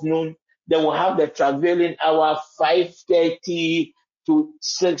 12 noon. Then we'll have the traveling hour 5:30 to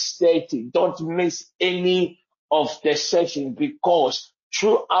 6:30. Don't miss any of the session, because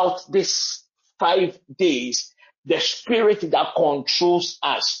throughout these 5 days, the spirit that controls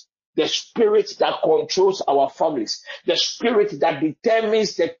us, the spirit that controls our families, the spirit that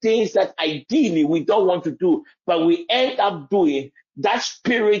determines the things that ideally we don't want to do, but we end up doing, that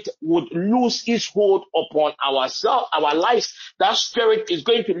spirit would lose its hold upon ourselves, our lives. That spirit is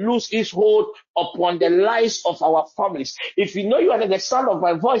going to lose its hold upon the lives of our families. If you know you are the sound of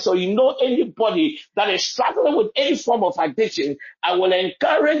my voice, or you know anybody that is struggling with any form of addiction, I will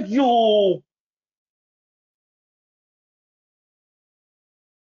encourage you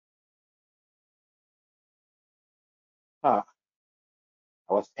I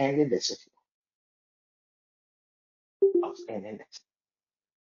was ending the session.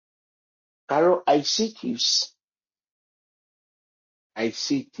 Carol, I see thieves. I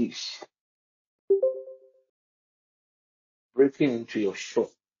see thieves breaking into your shop.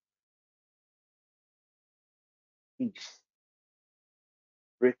 Thieves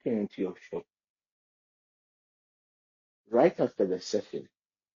breaking into your shop. Right after the session,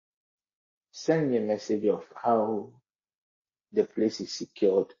 send me a message of how the place is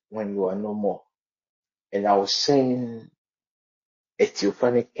secured when you are no more. And I will send a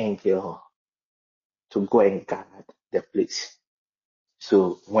theophanic angel to go and guard the place.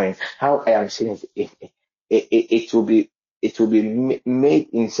 So how I am saying it will be made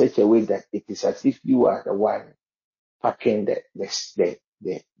in such a way that it is as if you are the one packing the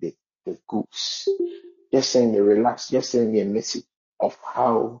goods. Just send me a message of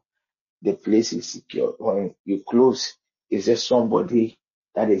how the place is secure. When you close, is there somebody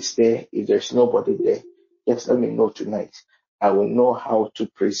that is there? If there's nobody there, just let me know tonight. I will know how to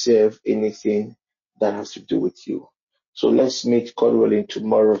preserve anything that has to do with you. So let's meet, God willing,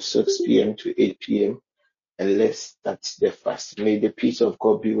 tomorrow, 6 p.m. to 8 p.m. and let's start the fast. May the peace of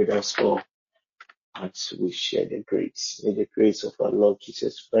God be with us all as we share the grace. May the grace of our Lord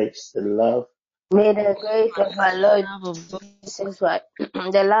Jesus Christ, the love, May the grace of our Lord Love of God, Jesus Christ,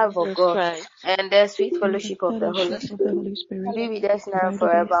 the love of Jesus God, Christ, and the sweet and the fellowship of the Holy fellowship of the Spirit Holy Spirit be with us now and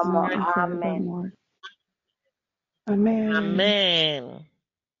abide with us now forevermore. and Amen. forevermore. Amen. Amen.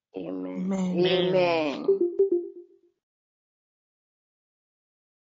 Amen. Amen. Amen. Amen.